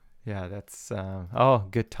 Yeah, that's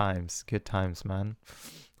good times, man.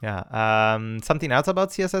 Yeah. Something else about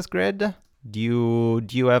CSS Grid? Do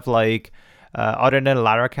you have like other than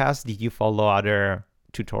Laracast, did you follow other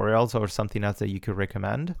tutorials or something else that you could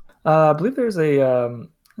recommend? I believe there's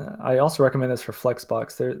I also recommend this for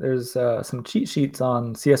Flexbox. There's some cheat sheets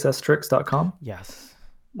on csstricks.com. Yes.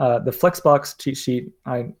 The Flexbox cheat sheet,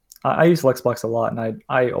 I use Flexbox a lot, and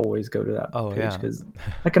I always go to that page because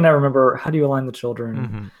I can never remember how do you align the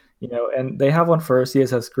children, and they have one for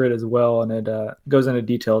CSS Grid as well, and it goes into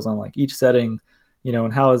details on like each setting,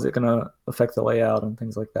 and how is it going to affect the layout and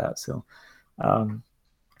things like that. So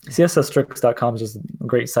csstricks.com is just a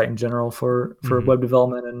great site in general for web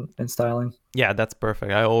development and styling. Yeah, that's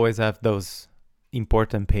perfect. I always have those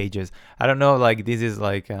important pages. I don't know, like, this is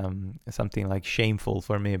like something like shameful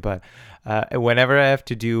for me, but whenever I have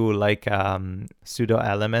to do like pseudo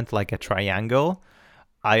element, like a triangle,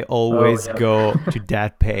 I always go to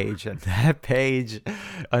that page, and that page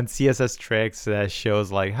on CSS Tricks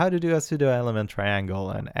shows like how to do a pseudo element triangle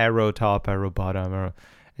and arrow top, arrow bottom.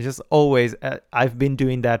 It's just always, I've been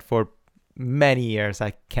doing that for many years.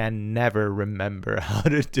 I can never remember how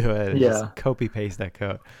to do it. Just copy paste that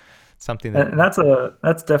code. Something that, and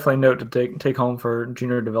that's definitely a note to take home for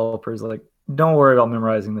junior developers. Like, don't worry about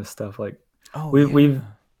memorizing this stuff. Like, we've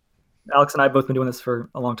Alex and I have both been doing this for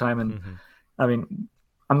a long time, and I mean,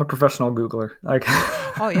 I'm a professional Googler. Like,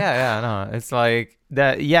 no, it's like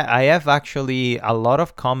that. Yeah, I have actually a lot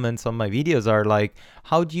of comments on my videos are like,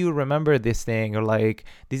 how do you remember this thing? Or like,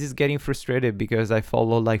 this is getting frustrated because I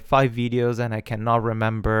follow like 5 videos and I cannot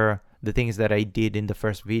remember the things that I did in the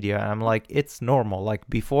first video. And I'm like, it's normal. Like,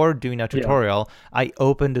 before doing a tutorial, I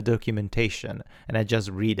open the documentation and I just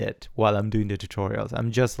read it while I'm doing the tutorials.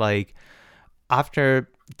 I'm just like, after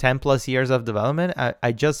 10 plus years of development,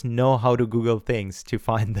 I just know how to Google things to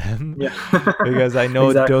find them because I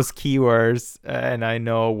know those keywords and I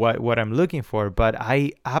know what I'm looking for, but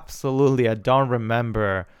I don't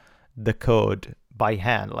remember the code by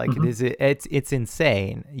hand. Like, it's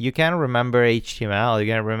insane. You can remember HTML, you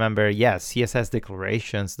can remember, CSS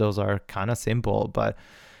declarations. Those are kind of simple, but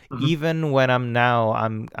Mhm. even when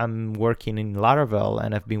I'm working in Laravel,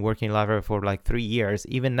 and I've been working in Laravel for like 3 years.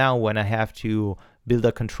 Even now, when I have to build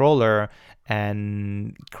a controller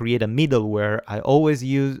and create a middleware, I always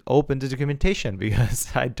use open the documentation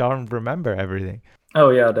because I don't remember everything. Oh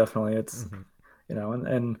yeah, definitely. It's Mhm.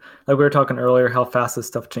 and like we were talking earlier, how fast this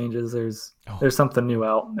stuff changes. Oh, There's something new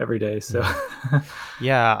out every day. So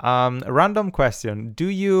yeah. Yeah. Random question.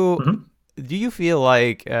 Mhm. Do you feel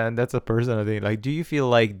like, and that's a personal thing, like, do you feel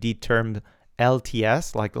like the term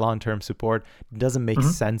LTS, like long term support, doesn't make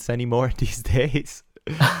Mhm. sense anymore these days?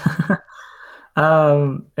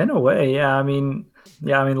 In a way, yeah. I mean,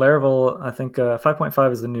 Laravel. I think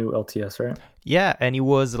 5.5 is the new LTS, right? Yeah, and it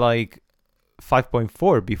was like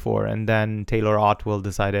 5.4 before, and then Taylor Otwell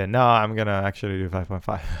decided, no, I'm gonna actually do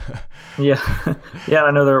 5.5. Yeah, yeah.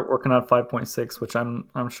 I know they're working on 5.6, which I'm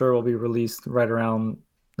sure will be released right around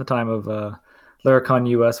the time of Laracon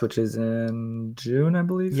US, which is in June, I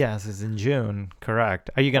believe. Yes, it's in June, correct.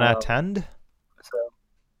 Are you gonna Um, attend? so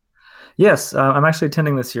yes, I'm actually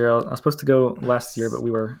attending this year. I was supposed to go last year, but Nice.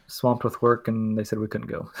 we were swamped with work, and they said we couldn't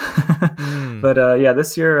go. Mm. But yeah,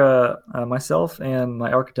 this year, myself and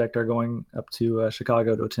my architect are going up to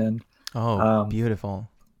Chicago to attend. Oh, Um, beautiful.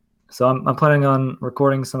 so I'm planning on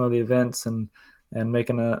recording some of the events and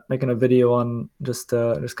making a video on just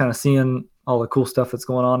kind of seeing all the cool stuff that's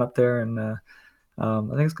going on up there, and I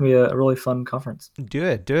think it's gonna be a really fun conference. Do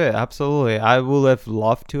it, absolutely. I would have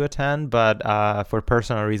loved to attend, but for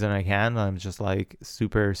personal reason I can. I'm just like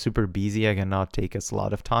super busy. I cannot take a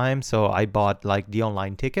slot of time, so I bought like the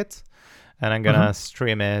online tickets, and I'm gonna Hmm.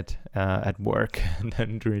 stream it at work and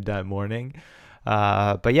then during that morning.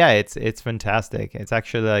 But yeah, it's fantastic. It's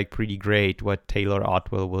actually like pretty great what Taylor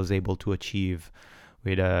Otwell was able to achieve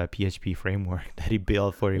with a PHP framework that he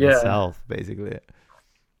built for Yeah, himself, basically.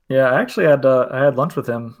 yeah. I had lunch with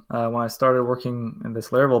him when I started working in this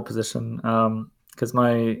Laravel position because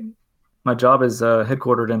my job is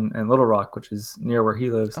headquartered in Little Rock, which is near where he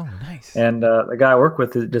lives. Oh, nice. And the guy I work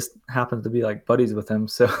with just happens to be like buddies with him.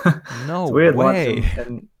 So No so we had lunch, way.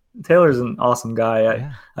 and Taylor's an awesome guy.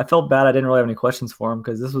 Yeah. I felt bad I didn't really have any questions for him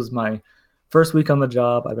because this was my first week on the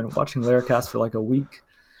job. I've been watching Laracast for like a week,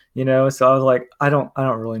 so I was like, I don't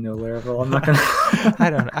really know Laravel. I'm not gonna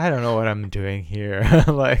I don't know what I'm doing here.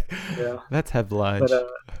 Like, yeah. let's have But lunch.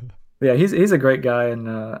 yeah, he's a great guy, and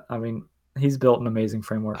I mean he's built an amazing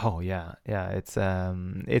framework. Oh yeah, yeah.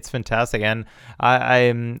 It's fantastic, and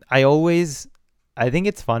I always I think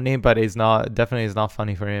it's funny, but it's not definitely it's not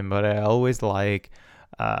funny for him. But I always like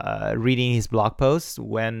reading his blog posts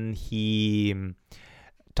when he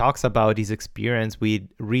talks about his experience with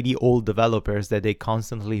really old developers that they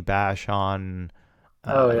constantly bash on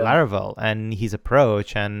Oh yeah. Laravel and his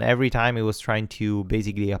approach, and every time he was trying to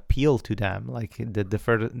basically appeal to them, like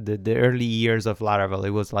the early years of Laravel, it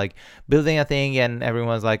was like building a thing, and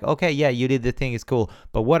everyone's like, okay, yeah, you did the thing, it's cool,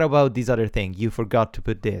 but what about this other thing? You forgot to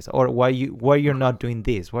put this, or why you're not doing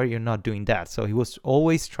this, why you're not doing that. So he was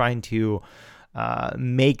always trying to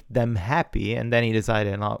make them happy, and then he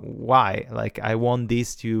decided, not why, like I want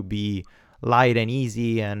this to be light and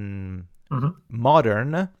easy and Hmm.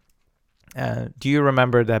 modern. Do you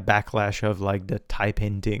remember that backlash of like the type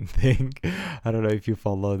hinting thing? I don't know if you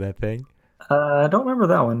follow that thing. I don't remember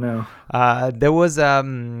that one. No. There was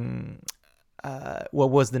what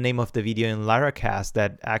was the name of the video in Laracast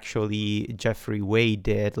that actually Jeffrey Wade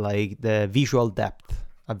did, like the visual depth,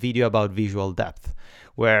 a video about visual depth,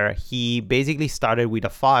 where he basically started with a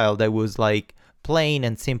file that was like plain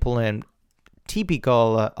and simple and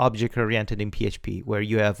typical object oriented in PHP, where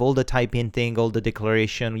you have all the type hinting, all the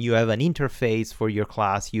declaration, you have an interface for your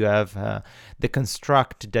class, you have the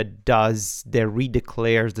construct that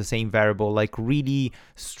redeclares the same variable, like really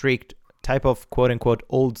strict type of quote unquote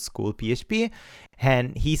old school PHP.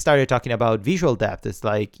 And he started talking about visual depth. It's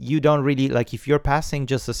like you don't really, like, if you're passing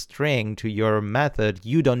just a string to your method,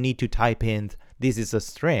 you don't need to type in this is a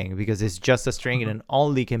string because it's just a string and it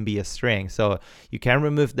only can be a string. So you can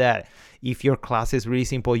remove that. If your class is really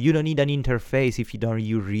simple, you don't need an interface if you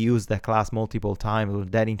reuse that class multiple times or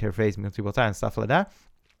that interface multiple times, stuff like that.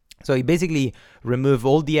 So you basically remove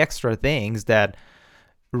all the extra things that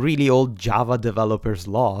really old Java developers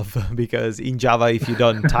love, because in Java, if you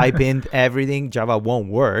don't type in everything, Java won't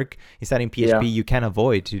work. Instead, in PHP, Yeah. you can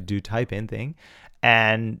avoid to do type in thing.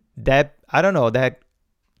 And that, I don't know, that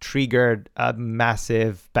triggered a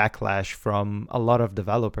massive backlash from a lot of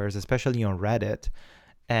developers, especially on Reddit.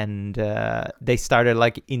 And they started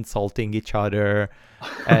like insulting each other,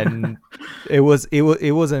 and it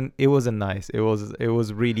wasn't nice. It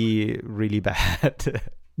was really bad.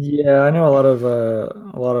 Yeah, I know a lot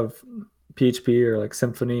of PHP or like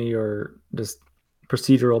Symfony or just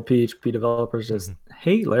procedural PHP developers just Mhm.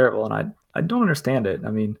 hate Laravel, and I don't understand it.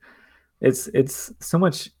 I mean, it's so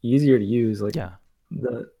much easier to use. Like Yeah.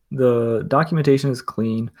 the documentation is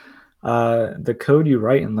clean. The code you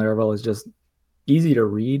write in Laravel is just easy to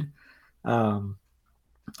read. Um,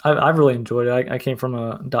 I've really enjoyed it. I came from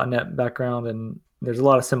a .NET background, and there's a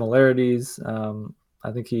lot of similarities.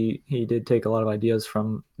 I think he did take a lot of ideas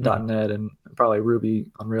from Mhm. .NET and probably Ruby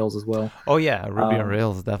on Rails as well. Oh yeah, Ruby on Um,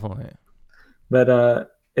 Rails definitely. but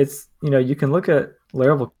it's you can look at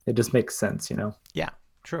Laravel, it just makes sense. Yeah,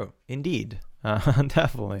 true. Indeed.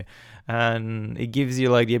 Definitely. And it gives you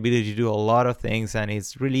like the ability to do a lot of things, and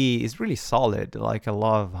it's really solid. Like I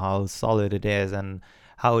love how solid it is, and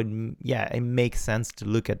how yeah, it makes sense to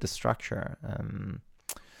look at the structure.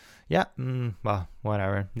 Yeah, well,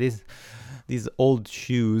 whatever. These old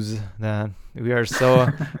shoes that we're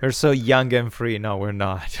so young and free. No, we're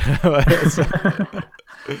not.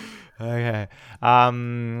 Okay.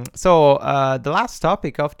 So the last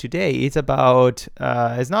topic of today is about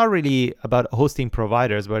it's not really about hosting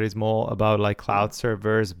providers, but it's more about like cloud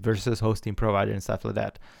servers versus hosting provider and stuff like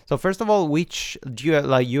that. So first of all, which do you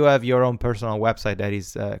like? You have your own personal website that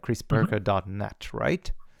is Mhm. chrisperker.net,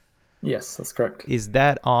 right? Yes, that's correct. Is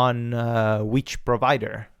that on which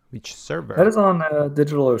provider, which That server? is on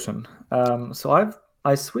DigitalOcean. So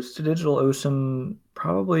I switched to DigitalOcean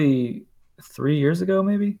probably 3 years ago,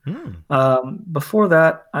 maybe. Hmm. Before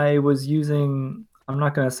that, I was using, I'm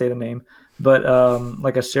not going to say the name, but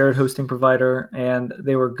like a shared hosting provider, and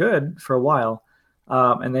they were good for a while.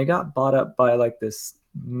 And they got bought up by like this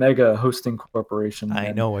mega hosting corporation, I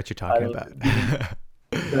and know what you're I talking mean, about.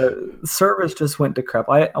 the service just went to crap.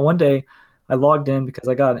 I one day I logged in because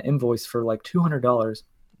I got an invoice for like $200.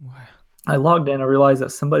 I logged in and realized that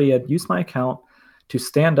somebody had used my account to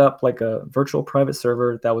stand up like a virtual private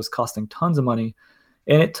server that was costing tons of money.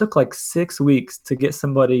 And it took like 6 weeks to get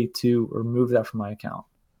somebody to remove that from my account.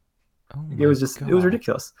 Oh my It was god.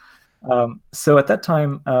 ridiculous. So at that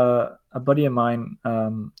time, a buddy of mine,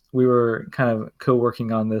 we were kind of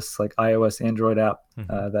co-working on this like iOS Android app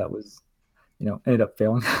Hmm. that was, ended up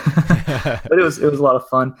failing, but it was a lot of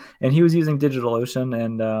fun. And he was using DigitalOcean,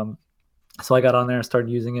 and so I got on there and started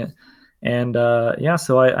using it. And yeah,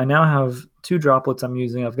 so I now have two droplets I'm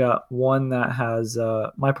using. I've got one that has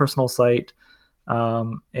my personal site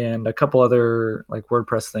and a couple other like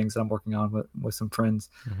WordPress things that I'm working on with some friends.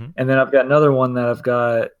 Hmm. And then I've got another one that I've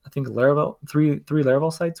got, I think Laravel, three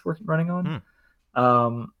Laravel sites running on. Hmm.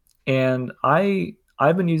 Um, and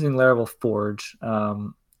I've been using Laravel Forge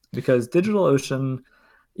because DigitalOcean,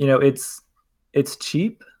 it's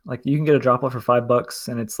cheap. Like you can get a droplet for $5,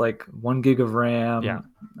 and it's like 1 gig of Yeah. RAM,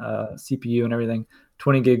 CPU, and everything,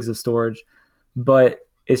 20 gigs of storage, but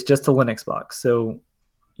it's just a Linux box. So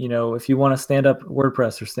if you want to stand up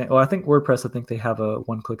WordPress well, I think WordPress, I think they have a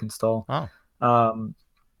one-click install. Oh. Um,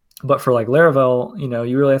 but for like Laravel,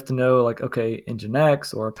 you really have to know like, okay,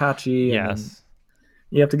 Nginx or Apache, and then Yes.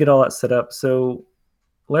 you have to get all that set up. So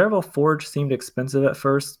Laravel Forge seemed expensive at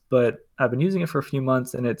first, but I've been using it for a few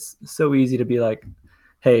months, and it's so easy to be like,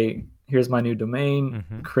 hey, here's my new domain,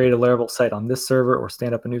 Hmm. create a Laravel site on this server or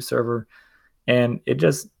stand up a new server. And it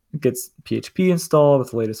just gets PHP installed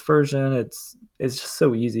with the latest version. It's just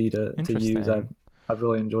so easy to use. I've Interesting. I've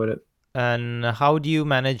really enjoyed it. And how do you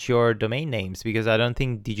manage your domain names? Because I don't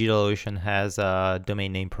think DigitalOcean has a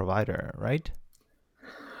domain name provider, right?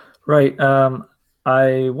 Right.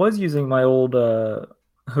 I was using my old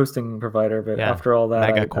hosting provider, but Yeah. after all that,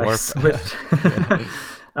 I Megacorp. switched.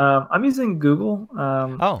 Yeah. I'm using Google.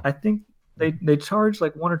 Oh. I think they Hmm. they charge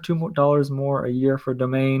like $1 or $2 more a year for a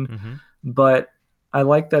domain, Hmm. but I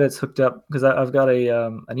like that it's hooked up because I've got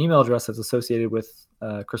an email address that's associated with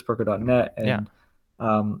chrisperker.net, Yeah. and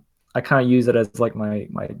um, I kind of use it as like my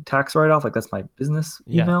tax write-off. Like that's my business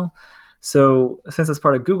Yeah. email. So since it's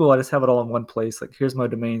part of Google, I just have it all in one place. Like here's my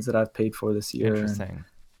domains that I've paid for this year, Interesting.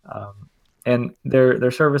 um, and their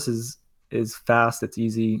service is fast. It's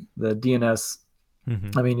easy. The DNS,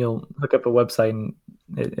 Hmm. I mean, you'll hook up a website, and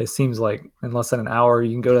it seems like in less than an hour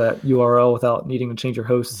you can go to that URL without needing to change your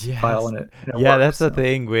host file, Yes. and it Yeah, works. that's the So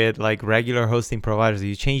thing with like regular hosting providers.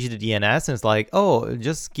 You change the DNS and it's like, oh,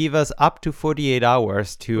 just give us up to 48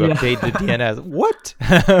 hours to yeah, update the DNS. What?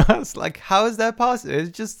 It's like, how is that possible?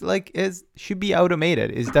 It's just like it should be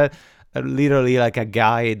automated. Is that literally like a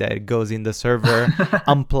guy that goes in the server,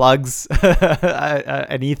 unplugs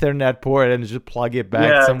an Ethernet port and just plug it back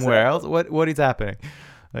yeah, somewhere exactly. else? What is happening?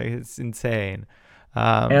 Like it's insane.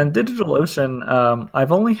 Um, And DigitalOcean,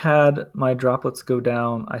 I've only had my droplets go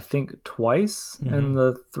down, I think, twice in mhm.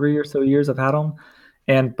 the 3 or so years I've had them,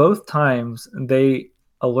 and both times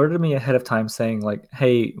alerted me ahead of time saying like,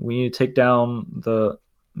 "Hey, we need to take down the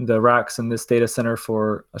racks in this data center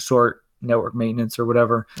for a short network maintenance or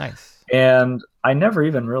whatever." Nice. And I never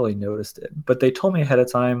even really noticed it, but they told me ahead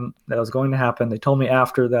of time that was going to happen. They told me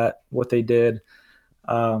after that what they did.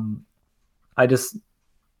 Um, I just,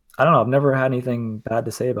 I don't know. I've never had anything bad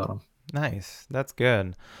to say about them. Nice. That's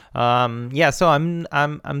good. Yeah, so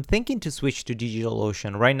I'm thinking to switch to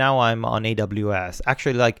DigitalOcean. Right now I'm on AWS.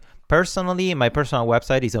 Actually, like personally, my personal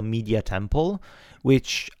website is a Media Temple,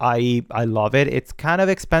 which I love it. It's kind of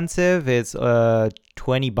expensive. It's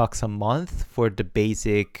 $20 a month for the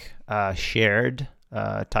basic shared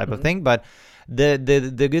type of Mhm. thing, but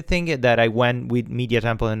the good thing that I went with Media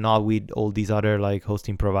Temple and not with all these other like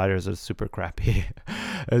hosting providers are super crappy.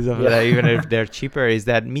 And stuff like Yeah. that, even if they're cheaper, is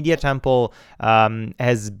that Media Temple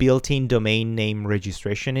has built-in domain name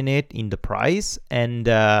registration in it in the price, and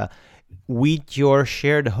with your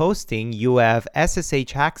shared hosting, you have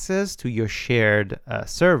SSH access to your shared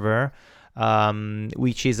server,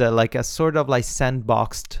 which is like a sort of like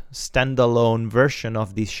sandboxed standalone version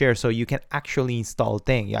of this share. So you can actually install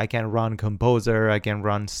things. I can run Composer, I can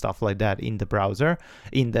run stuff like that in the browser,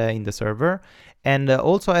 in the server, and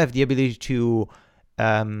also I have the ability to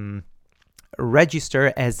um,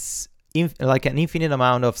 register as like an infinite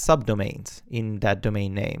amount of subdomains in that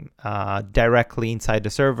domain name directly inside the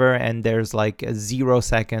server, and there's like a 0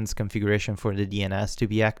 seconds configuration for the DNS to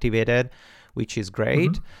be activated, which is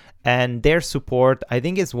great. Hmm. And their support, I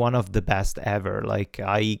think, is one of the best ever. Like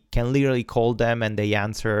I can literally call them and they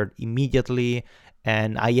answered immediately.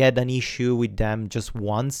 And I had an issue with them just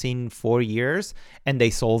once in 4 years, and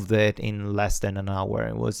they solved it in less than an hour.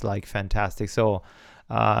 It was like fantastic. So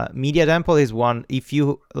Media Temple is one. If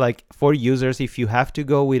you like, for users, if you have to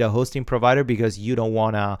go with a hosting provider because you don't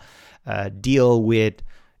want to deal with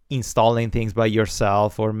installing things by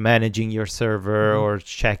yourself or managing your server Hmm. or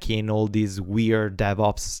checking all these weird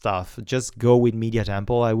DevOps stuff, just go with Media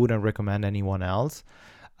Temple. I wouldn't recommend anyone else.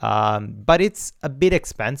 But it's a bit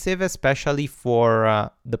expensive, especially for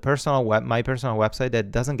my personal website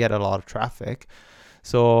that doesn't get a lot of traffic.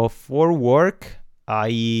 So for work, I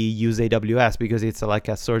use AWS because it's like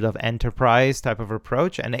a sort of enterprise type of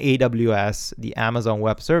approach. And AWS, the Amazon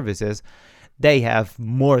Web Services, they have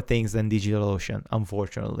more things than DigitalOcean,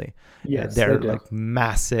 unfortunately. Yes, they They're do. like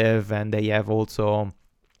massive, and they have also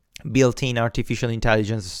built-in artificial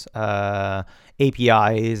intelligence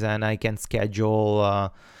APIs, and I can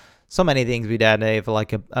schedule so many things with that. They have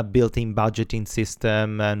like a built-in budgeting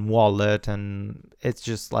system and wallet, and it's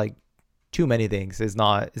just like too many things. It's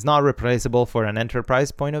not replaceable for an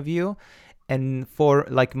enterprise point of view. And for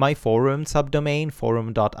like my forum subdomain,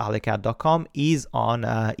 forum.alecat.com, is on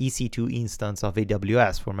a EC2 instance of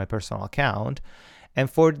AWS for my personal account. And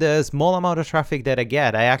for the small amount of traffic that I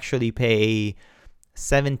get, I actually pay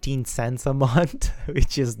 17 cents a month,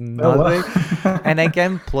 which is Oh nothing. And I well.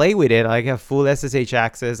 can play with it. I have full SSH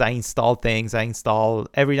access. I install things. I install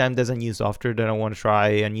every time there's a new software that I want to try,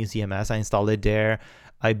 a new CMS, I install it there.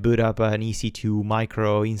 I boot up an EC2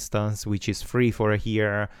 micro instance, which is free for a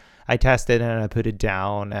year. I test it and I put it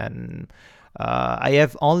down. And I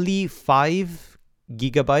have only 5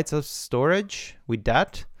 gigabytes of storage with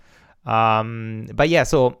that. But yeah,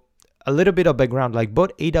 so a little bit of background, like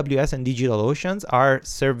both AWS and DigitalOcean are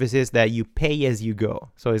services that you pay as you go.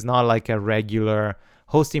 So it's not like a regular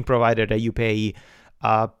hosting provider that you pay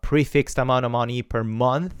a prefixed amount of money per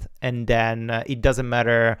month, and then it doesn't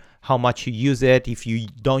matter how much you use it. If you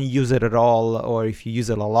don't use it at all, or if you use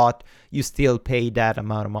it a lot, you still pay that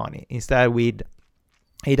amount of money. Instead, with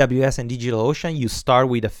AWS and DigitalOcean, you start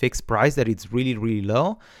with a fixed price that it's really, really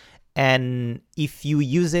low. And if you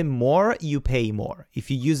use it more, you pay more. If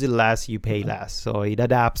you use it less, you pay Mhm. less. So it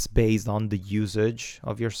adapts based on the usage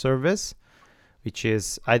of your service, which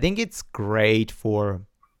is, I think it's great for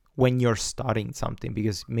when you're starting something,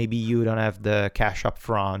 because maybe you don't have the cash up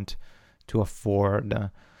front to afford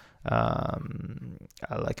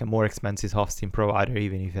like a more expensive hosting provider,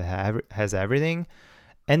 even if it has everything.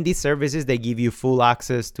 And these services, they give you full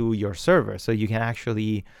access to your server. So you can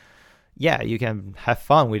actually, yeah, you can have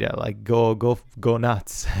fun with it. Like go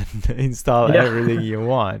nuts and install Yeah. everything you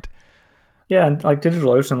want. Yeah, and like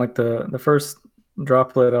DigitalOcean, like the first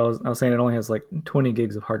droplet, I was saying it only has like 20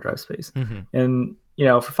 gigs of hard drive space. Hmm. And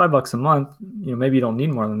for $5 a month, maybe you don't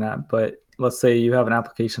need more than that. But let's say you have an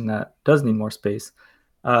application that does need more space.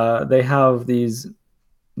 They have these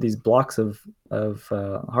blocks of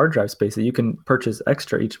hard drive space that you can purchase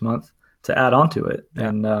extra each month to add onto it. Yeah.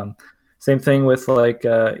 And same thing with like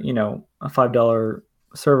a $5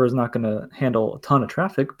 server is not going to handle a ton of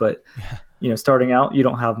traffic, but Yeah. starting out you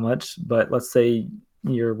don't have much. But let's say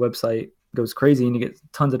your website goes crazy and you get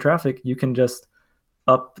tons of traffic, you can just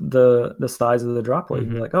up the size of the droplet. You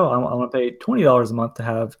can be Mm-hmm. like, oh, I want to pay $20 a month to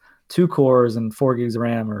have 2 cores and 4 gigs of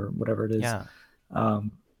RAM or whatever it is. Yeah.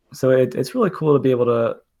 Um, so it's really cool to be able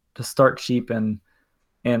to start cheap and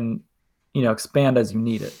expand as you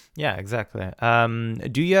need it. Yeah, exactly.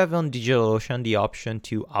 Do you have on DigitalOcean the option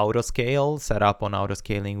to auto scale, set up on auto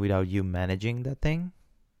scaling without you managing that thing?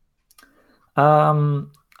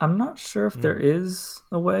 I'm not sure if there Mm. is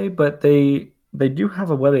a way, but they do have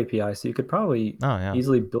a web API, so you could probably Oh, yeah.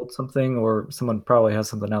 easily build something, or someone probably has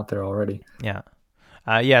something out there already. Yeah.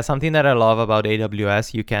 Yeah, something that I love about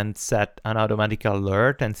AWS, you can set an automatic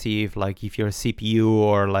alert and see if if your CPU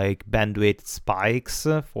or like bandwidth spikes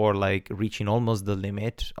for like reaching almost the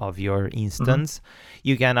limit of your Hmm. instance.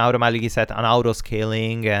 You can automatically set an auto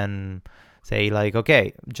scaling and say like,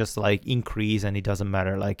 okay, just like increase, and it doesn't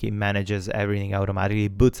matter. Like it manages everything automatically,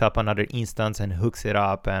 boots up another instance and hooks it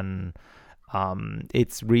up, and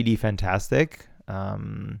it's really fantastic.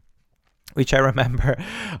 Which I remember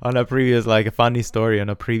on a previous, like a funny story on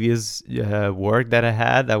a previous work that I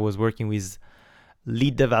had. I was working with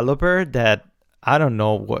lead developer that I don't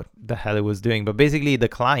know what the hell it was doing, but basically the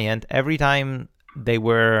client, every time we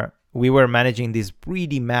were managing this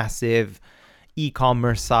really massive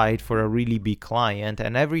e-commerce site for a really big client,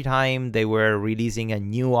 and every time they were releasing a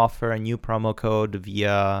new offer, a new promo code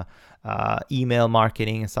via email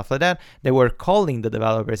marketing and stuff like that, they were calling the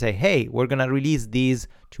developer, say, hey, we're gonna release these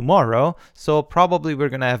tomorrow, so probably we're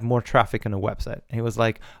gonna have more traffic on the website. And he was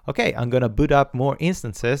like, okay, I'm gonna boot up more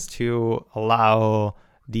instances to allow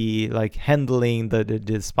the like handling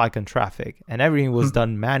the spike in traffic, and everything was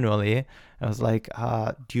done manually. I was like,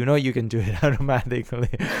 do you know you can do it automatically?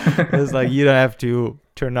 It was like you don't have to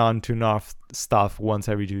turn on, turn off stuff once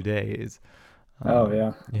every 2 days. Oh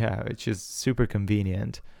yeah. Yeah, which is super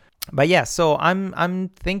convenient. But yeah, so I'm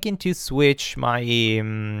thinking to switch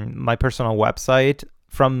my personal website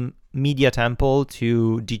from Media Temple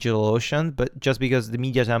to DigitalOcean, but just because the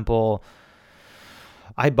Media Temple,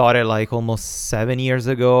 I bought it like almost 7 years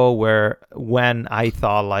ago, where when I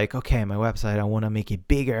thought like, okay, my website, I want to make it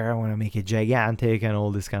bigger, I want to make it gigantic and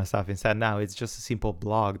all this kind of stuff. Instead, now it's just a simple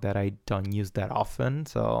blog that I don't use that often.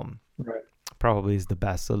 So Right. probably is the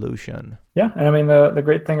best solution. Yeah, and I mean the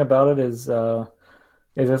great thing about it is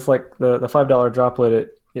it's like the $5 droplet,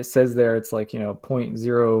 it says there it's like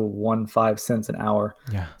 0.015 cents an hour.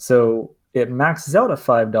 Yeah. So it maxes out at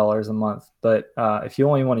 $5 a month, but if you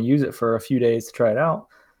only want to use it for a few days to try it out,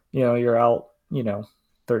 you're out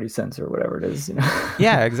 30 cents or whatever it is.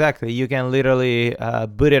 Yeah, exactly. You can literally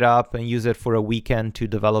boot it up and use it for a weekend to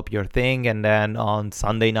develop your thing. And then on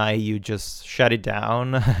Sunday night, you just shut it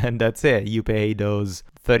down and that's it. You pay those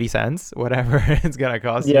 30 cents, whatever it's going to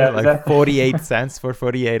cost you, Yeah, like exactly. 48 cents for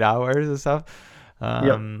 48 hours or stuff.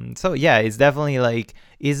 Yep. So yeah, it's definitely like,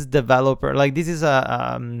 is developer, like this is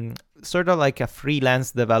a sort of like a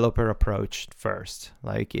freelance developer approach first.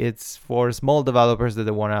 Like it's for small developers that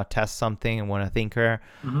they want to test something and want to tinker.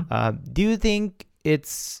 Hmm. Do you think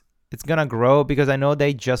it's gonna grow? Because I know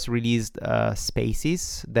they just released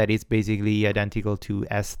Spaces that is basically identical to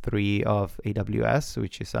S3 of AWS,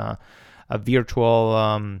 which is a virtual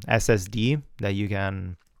SSD that you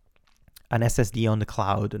can, an SSD on the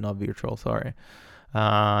cloud, not virtual, sorry.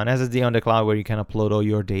 An SSD on the cloud where you can upload all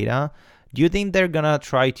your data. Do you think they're gonna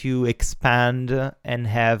try to expand and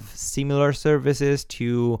have similar services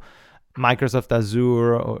to Microsoft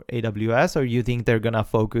Azure or AWS, or you think they're gonna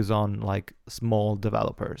focus on like small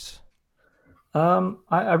developers?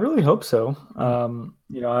 I really hope so. Mm.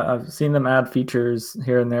 I've seen them add features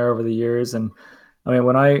here and there over the years, and I mean,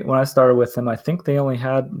 when I started with them, I think they only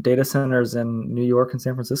had data centers in New York and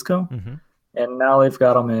San Francisco, Mm-hmm. and now they've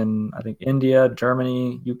got them in, I think, India,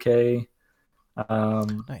 Germany, UK.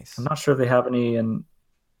 I'm Nice. not sure if they have any in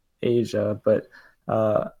Asia, but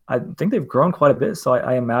I think they've grown quite a bit. So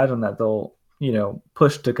I imagine that they'll,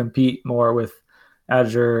 push to compete more with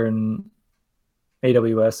Azure and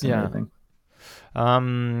AWS and Yeah. everything.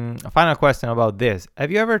 A final question about this.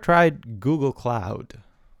 Have you ever tried Google Cloud?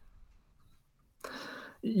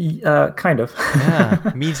 Kind of.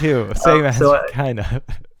 Yeah, me too. Same So answer, kind of.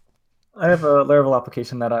 I have a Laravel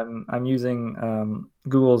application that I'm using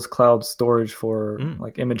Google's cloud storage for Mm.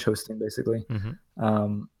 like image hosting, basically.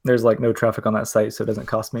 Mm-hmm. There's like no traffic on that site, so it doesn't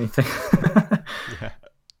cost me anything.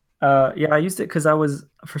 Yeah. Yeah, I used it because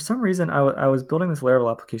for some reason, I was building this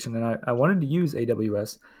Laravel application and I wanted to use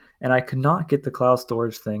AWS and I could not get the cloud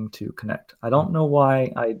storage thing to connect. I Mm. don't know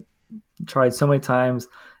why. I tried so many times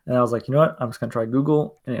and I was like, you know what? I'm just going to try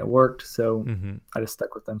Google, and it worked. So Mm-hmm. I just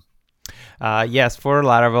stuck with them. Yes, for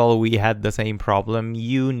Laravel, we had the same problem.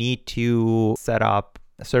 You need to set up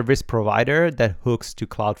service provider that hooks to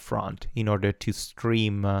CloudFront in order to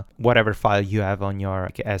stream whatever file you have on your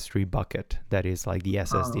S3 bucket, that is like the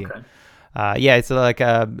SSD. Oh, okay. Yeah, it's like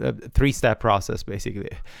a three-step process basically.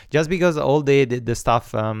 Just because all the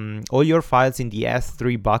stuff, all your files in the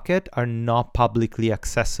S3 bucket are not publicly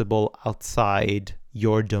accessible outside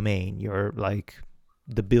your domain, your like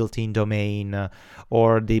the built-in domain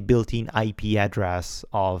or the built-in IP address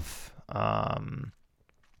of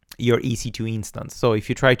your EC2 instance. So if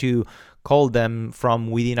you try to call them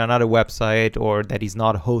from within another website or that is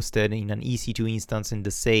not hosted in an EC2 instance in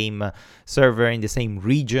the same server, in the same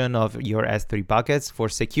region of your S3 buckets, for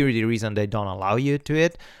security reason, they don't allow you to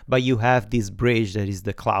it. But you have this bridge that is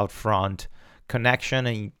the CloudFront connection,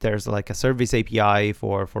 and there's like a service API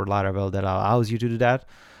for Laravel that allows you to do that.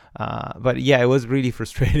 But yeah, it was really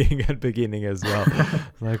frustrating at the beginning as well.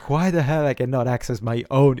 Like, why the hell I cannot access my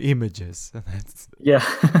own images? Yeah,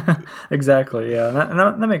 exactly. Yeah,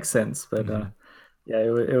 that makes sense. But yeah,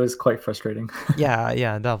 it was quite frustrating.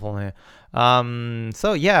 Yeah, definitely.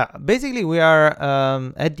 So yeah, basically we are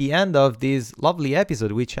at the end of this lovely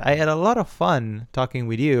episode, which I had a lot of fun talking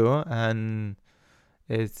with you, and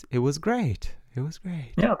it was great. It was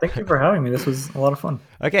great. Yeah, thank you for having me. This was a lot of fun.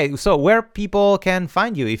 Okay, so where people can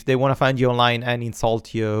find you if they want to find you online and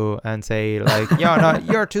insult you and say like,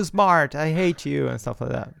 you're too smart, I hate you, and stuff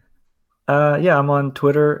like that. Yeah, I'm on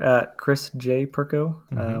Twitter at Chris J Perko.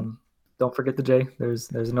 Don't forget the J. There's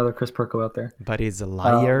another Chris Perko out there. But he's a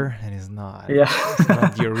liar and he's not. Yeah. It's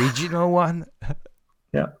not the original one.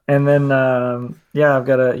 Yeah, and then yeah, I've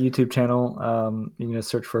got a YouTube channel. You can just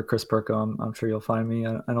search for Chris Perko. I'm sure you'll find me.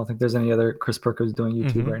 I don't think there's any other Chris Perkos doing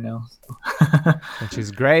YouTube right now. So. Which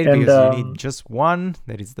is great because you need just one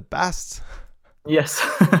that is the best. Yes.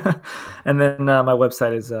 And then my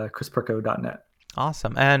website is chrisperko.net.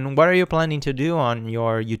 Awesome. And what are you planning to do on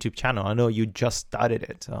your YouTube channel? I know you just started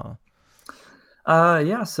it. So.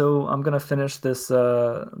 Yeah, so I'm gonna finish this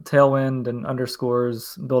Tailwind and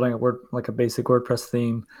underscores building a basic WordPress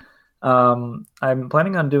theme. I'm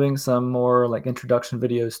planning on doing some more like introduction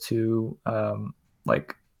videos to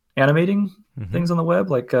like animating things on the web,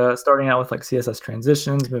 like starting out with like CSS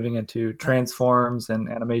transitions, moving into transforms and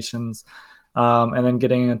animations, and then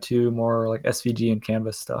getting into more like SVG and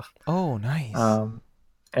Canvas stuff. Oh, nice.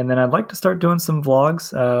 And then I'd like to start doing some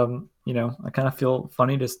vlogs. I kind of feel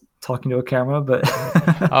funny just talking to a camera, but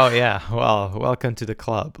oh yeah, well, welcome to the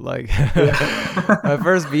club. Like my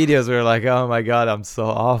first videos were like, oh my god, I'm so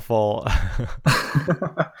awful.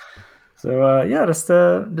 So yeah, just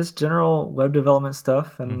general web development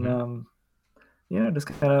stuff, and just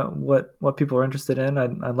kind of what people are interested in.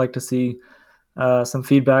 I'd like to see some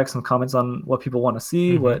feedback, some comments on what people want to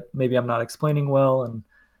see, what maybe I'm not explaining well, and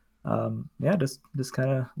yeah, just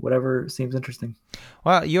kind of whatever seems interesting.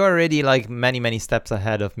 Well, you're already like many steps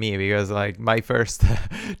ahead of me, because like my first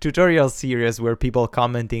tutorial series were people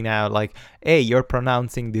commenting out like, hey, you're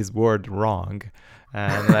pronouncing this word wrong,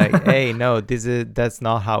 and like, hey, no, that's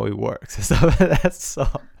not how it works. So that's so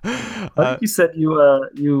I think you said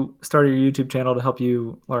you started your YouTube channel to help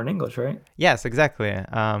you learn English, right? Yes, exactly.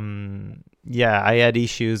 Yeah, I had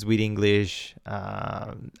issues with English,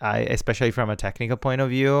 especially from a technical point of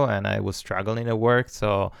view, and I was struggling at work.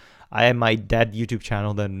 So I had my dead YouTube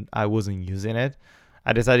channel, then I wasn't using it.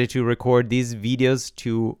 I decided to record these videos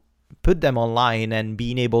to put them online and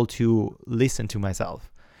being able to listen to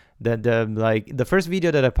myself. The first video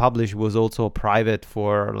that I published was also private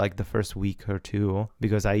for like the first week or two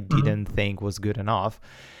because I didn't think was good enough.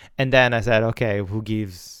 And then I said, okay,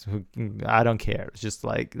 I don't care. It's just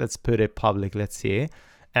like, let's put it public. Let's see. And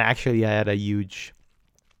actually I had a huge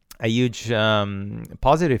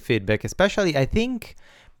positive feedback, especially I think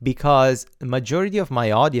because the majority of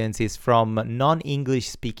my audience is from non-English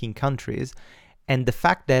speaking countries. And the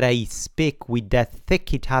fact that I speak with that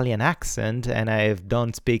thick Italian accent and I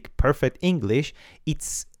don't speak perfect English,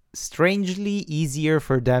 it's strangely easier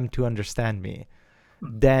for them to understand me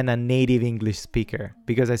than a native English speaker,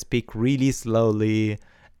 because I speak really slowly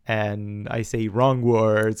and I say wrong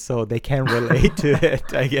words, so they can relate to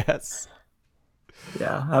it, I guess.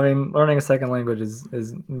 Yeah, I mean, learning a second language is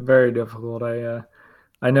very difficult. I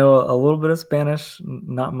know a little bit of Spanish,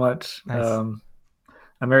 not much. Nice.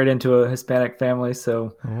 I'm married into a Hispanic family,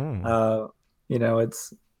 so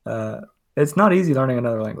it's not easy learning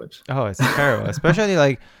another language. Oh, it's terrible, especially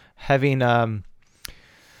like having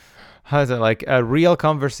like a real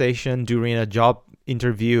conversation during a job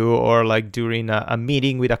interview or like during a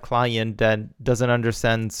meeting with a client that doesn't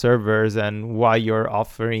understand servers and why you're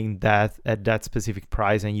offering that at that specific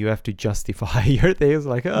price, and you have to justify your things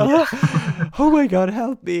like, oh my god,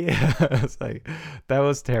 help me. It's like, that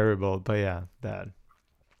was terrible. But yeah, that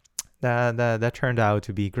that turned out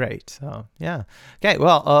to be great. So yeah. Okay.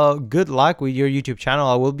 Well, good luck with your YouTube channel.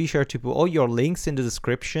 I will be sure to put all your links in the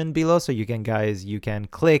description below, so you can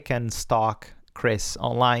click and stalk Chris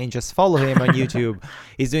online. Just follow him on YouTube.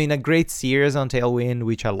 He's doing a great series on Tailwind,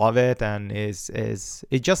 which I love it, and is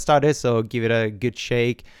it just started, so give it a good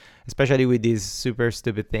shake, especially with these super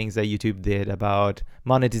stupid things that YouTube did about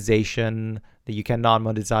monetization, that you cannot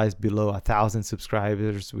monetize below 1,000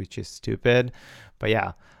 subscribers, which is stupid. But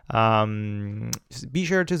yeah, be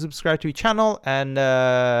sure to subscribe to the channel, and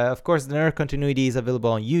of course the Nerd Continuity is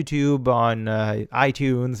available on YouTube, on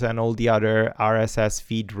iTunes, and all the other RSS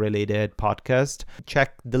feed related podcasts.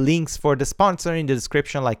 Check the links for the sponsor in the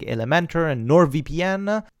description, like Elementor and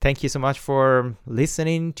NordVPN. Thank you so much for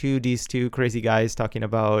listening to these two crazy guys talking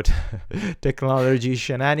about technology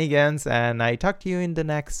shenanigans, and I talk to you in the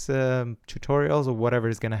next tutorials or whatever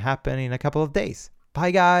is going to happen in a couple of days.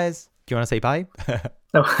 Bye guys. Do you want to say bye?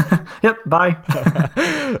 Oh, yep. Bye.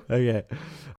 Okay.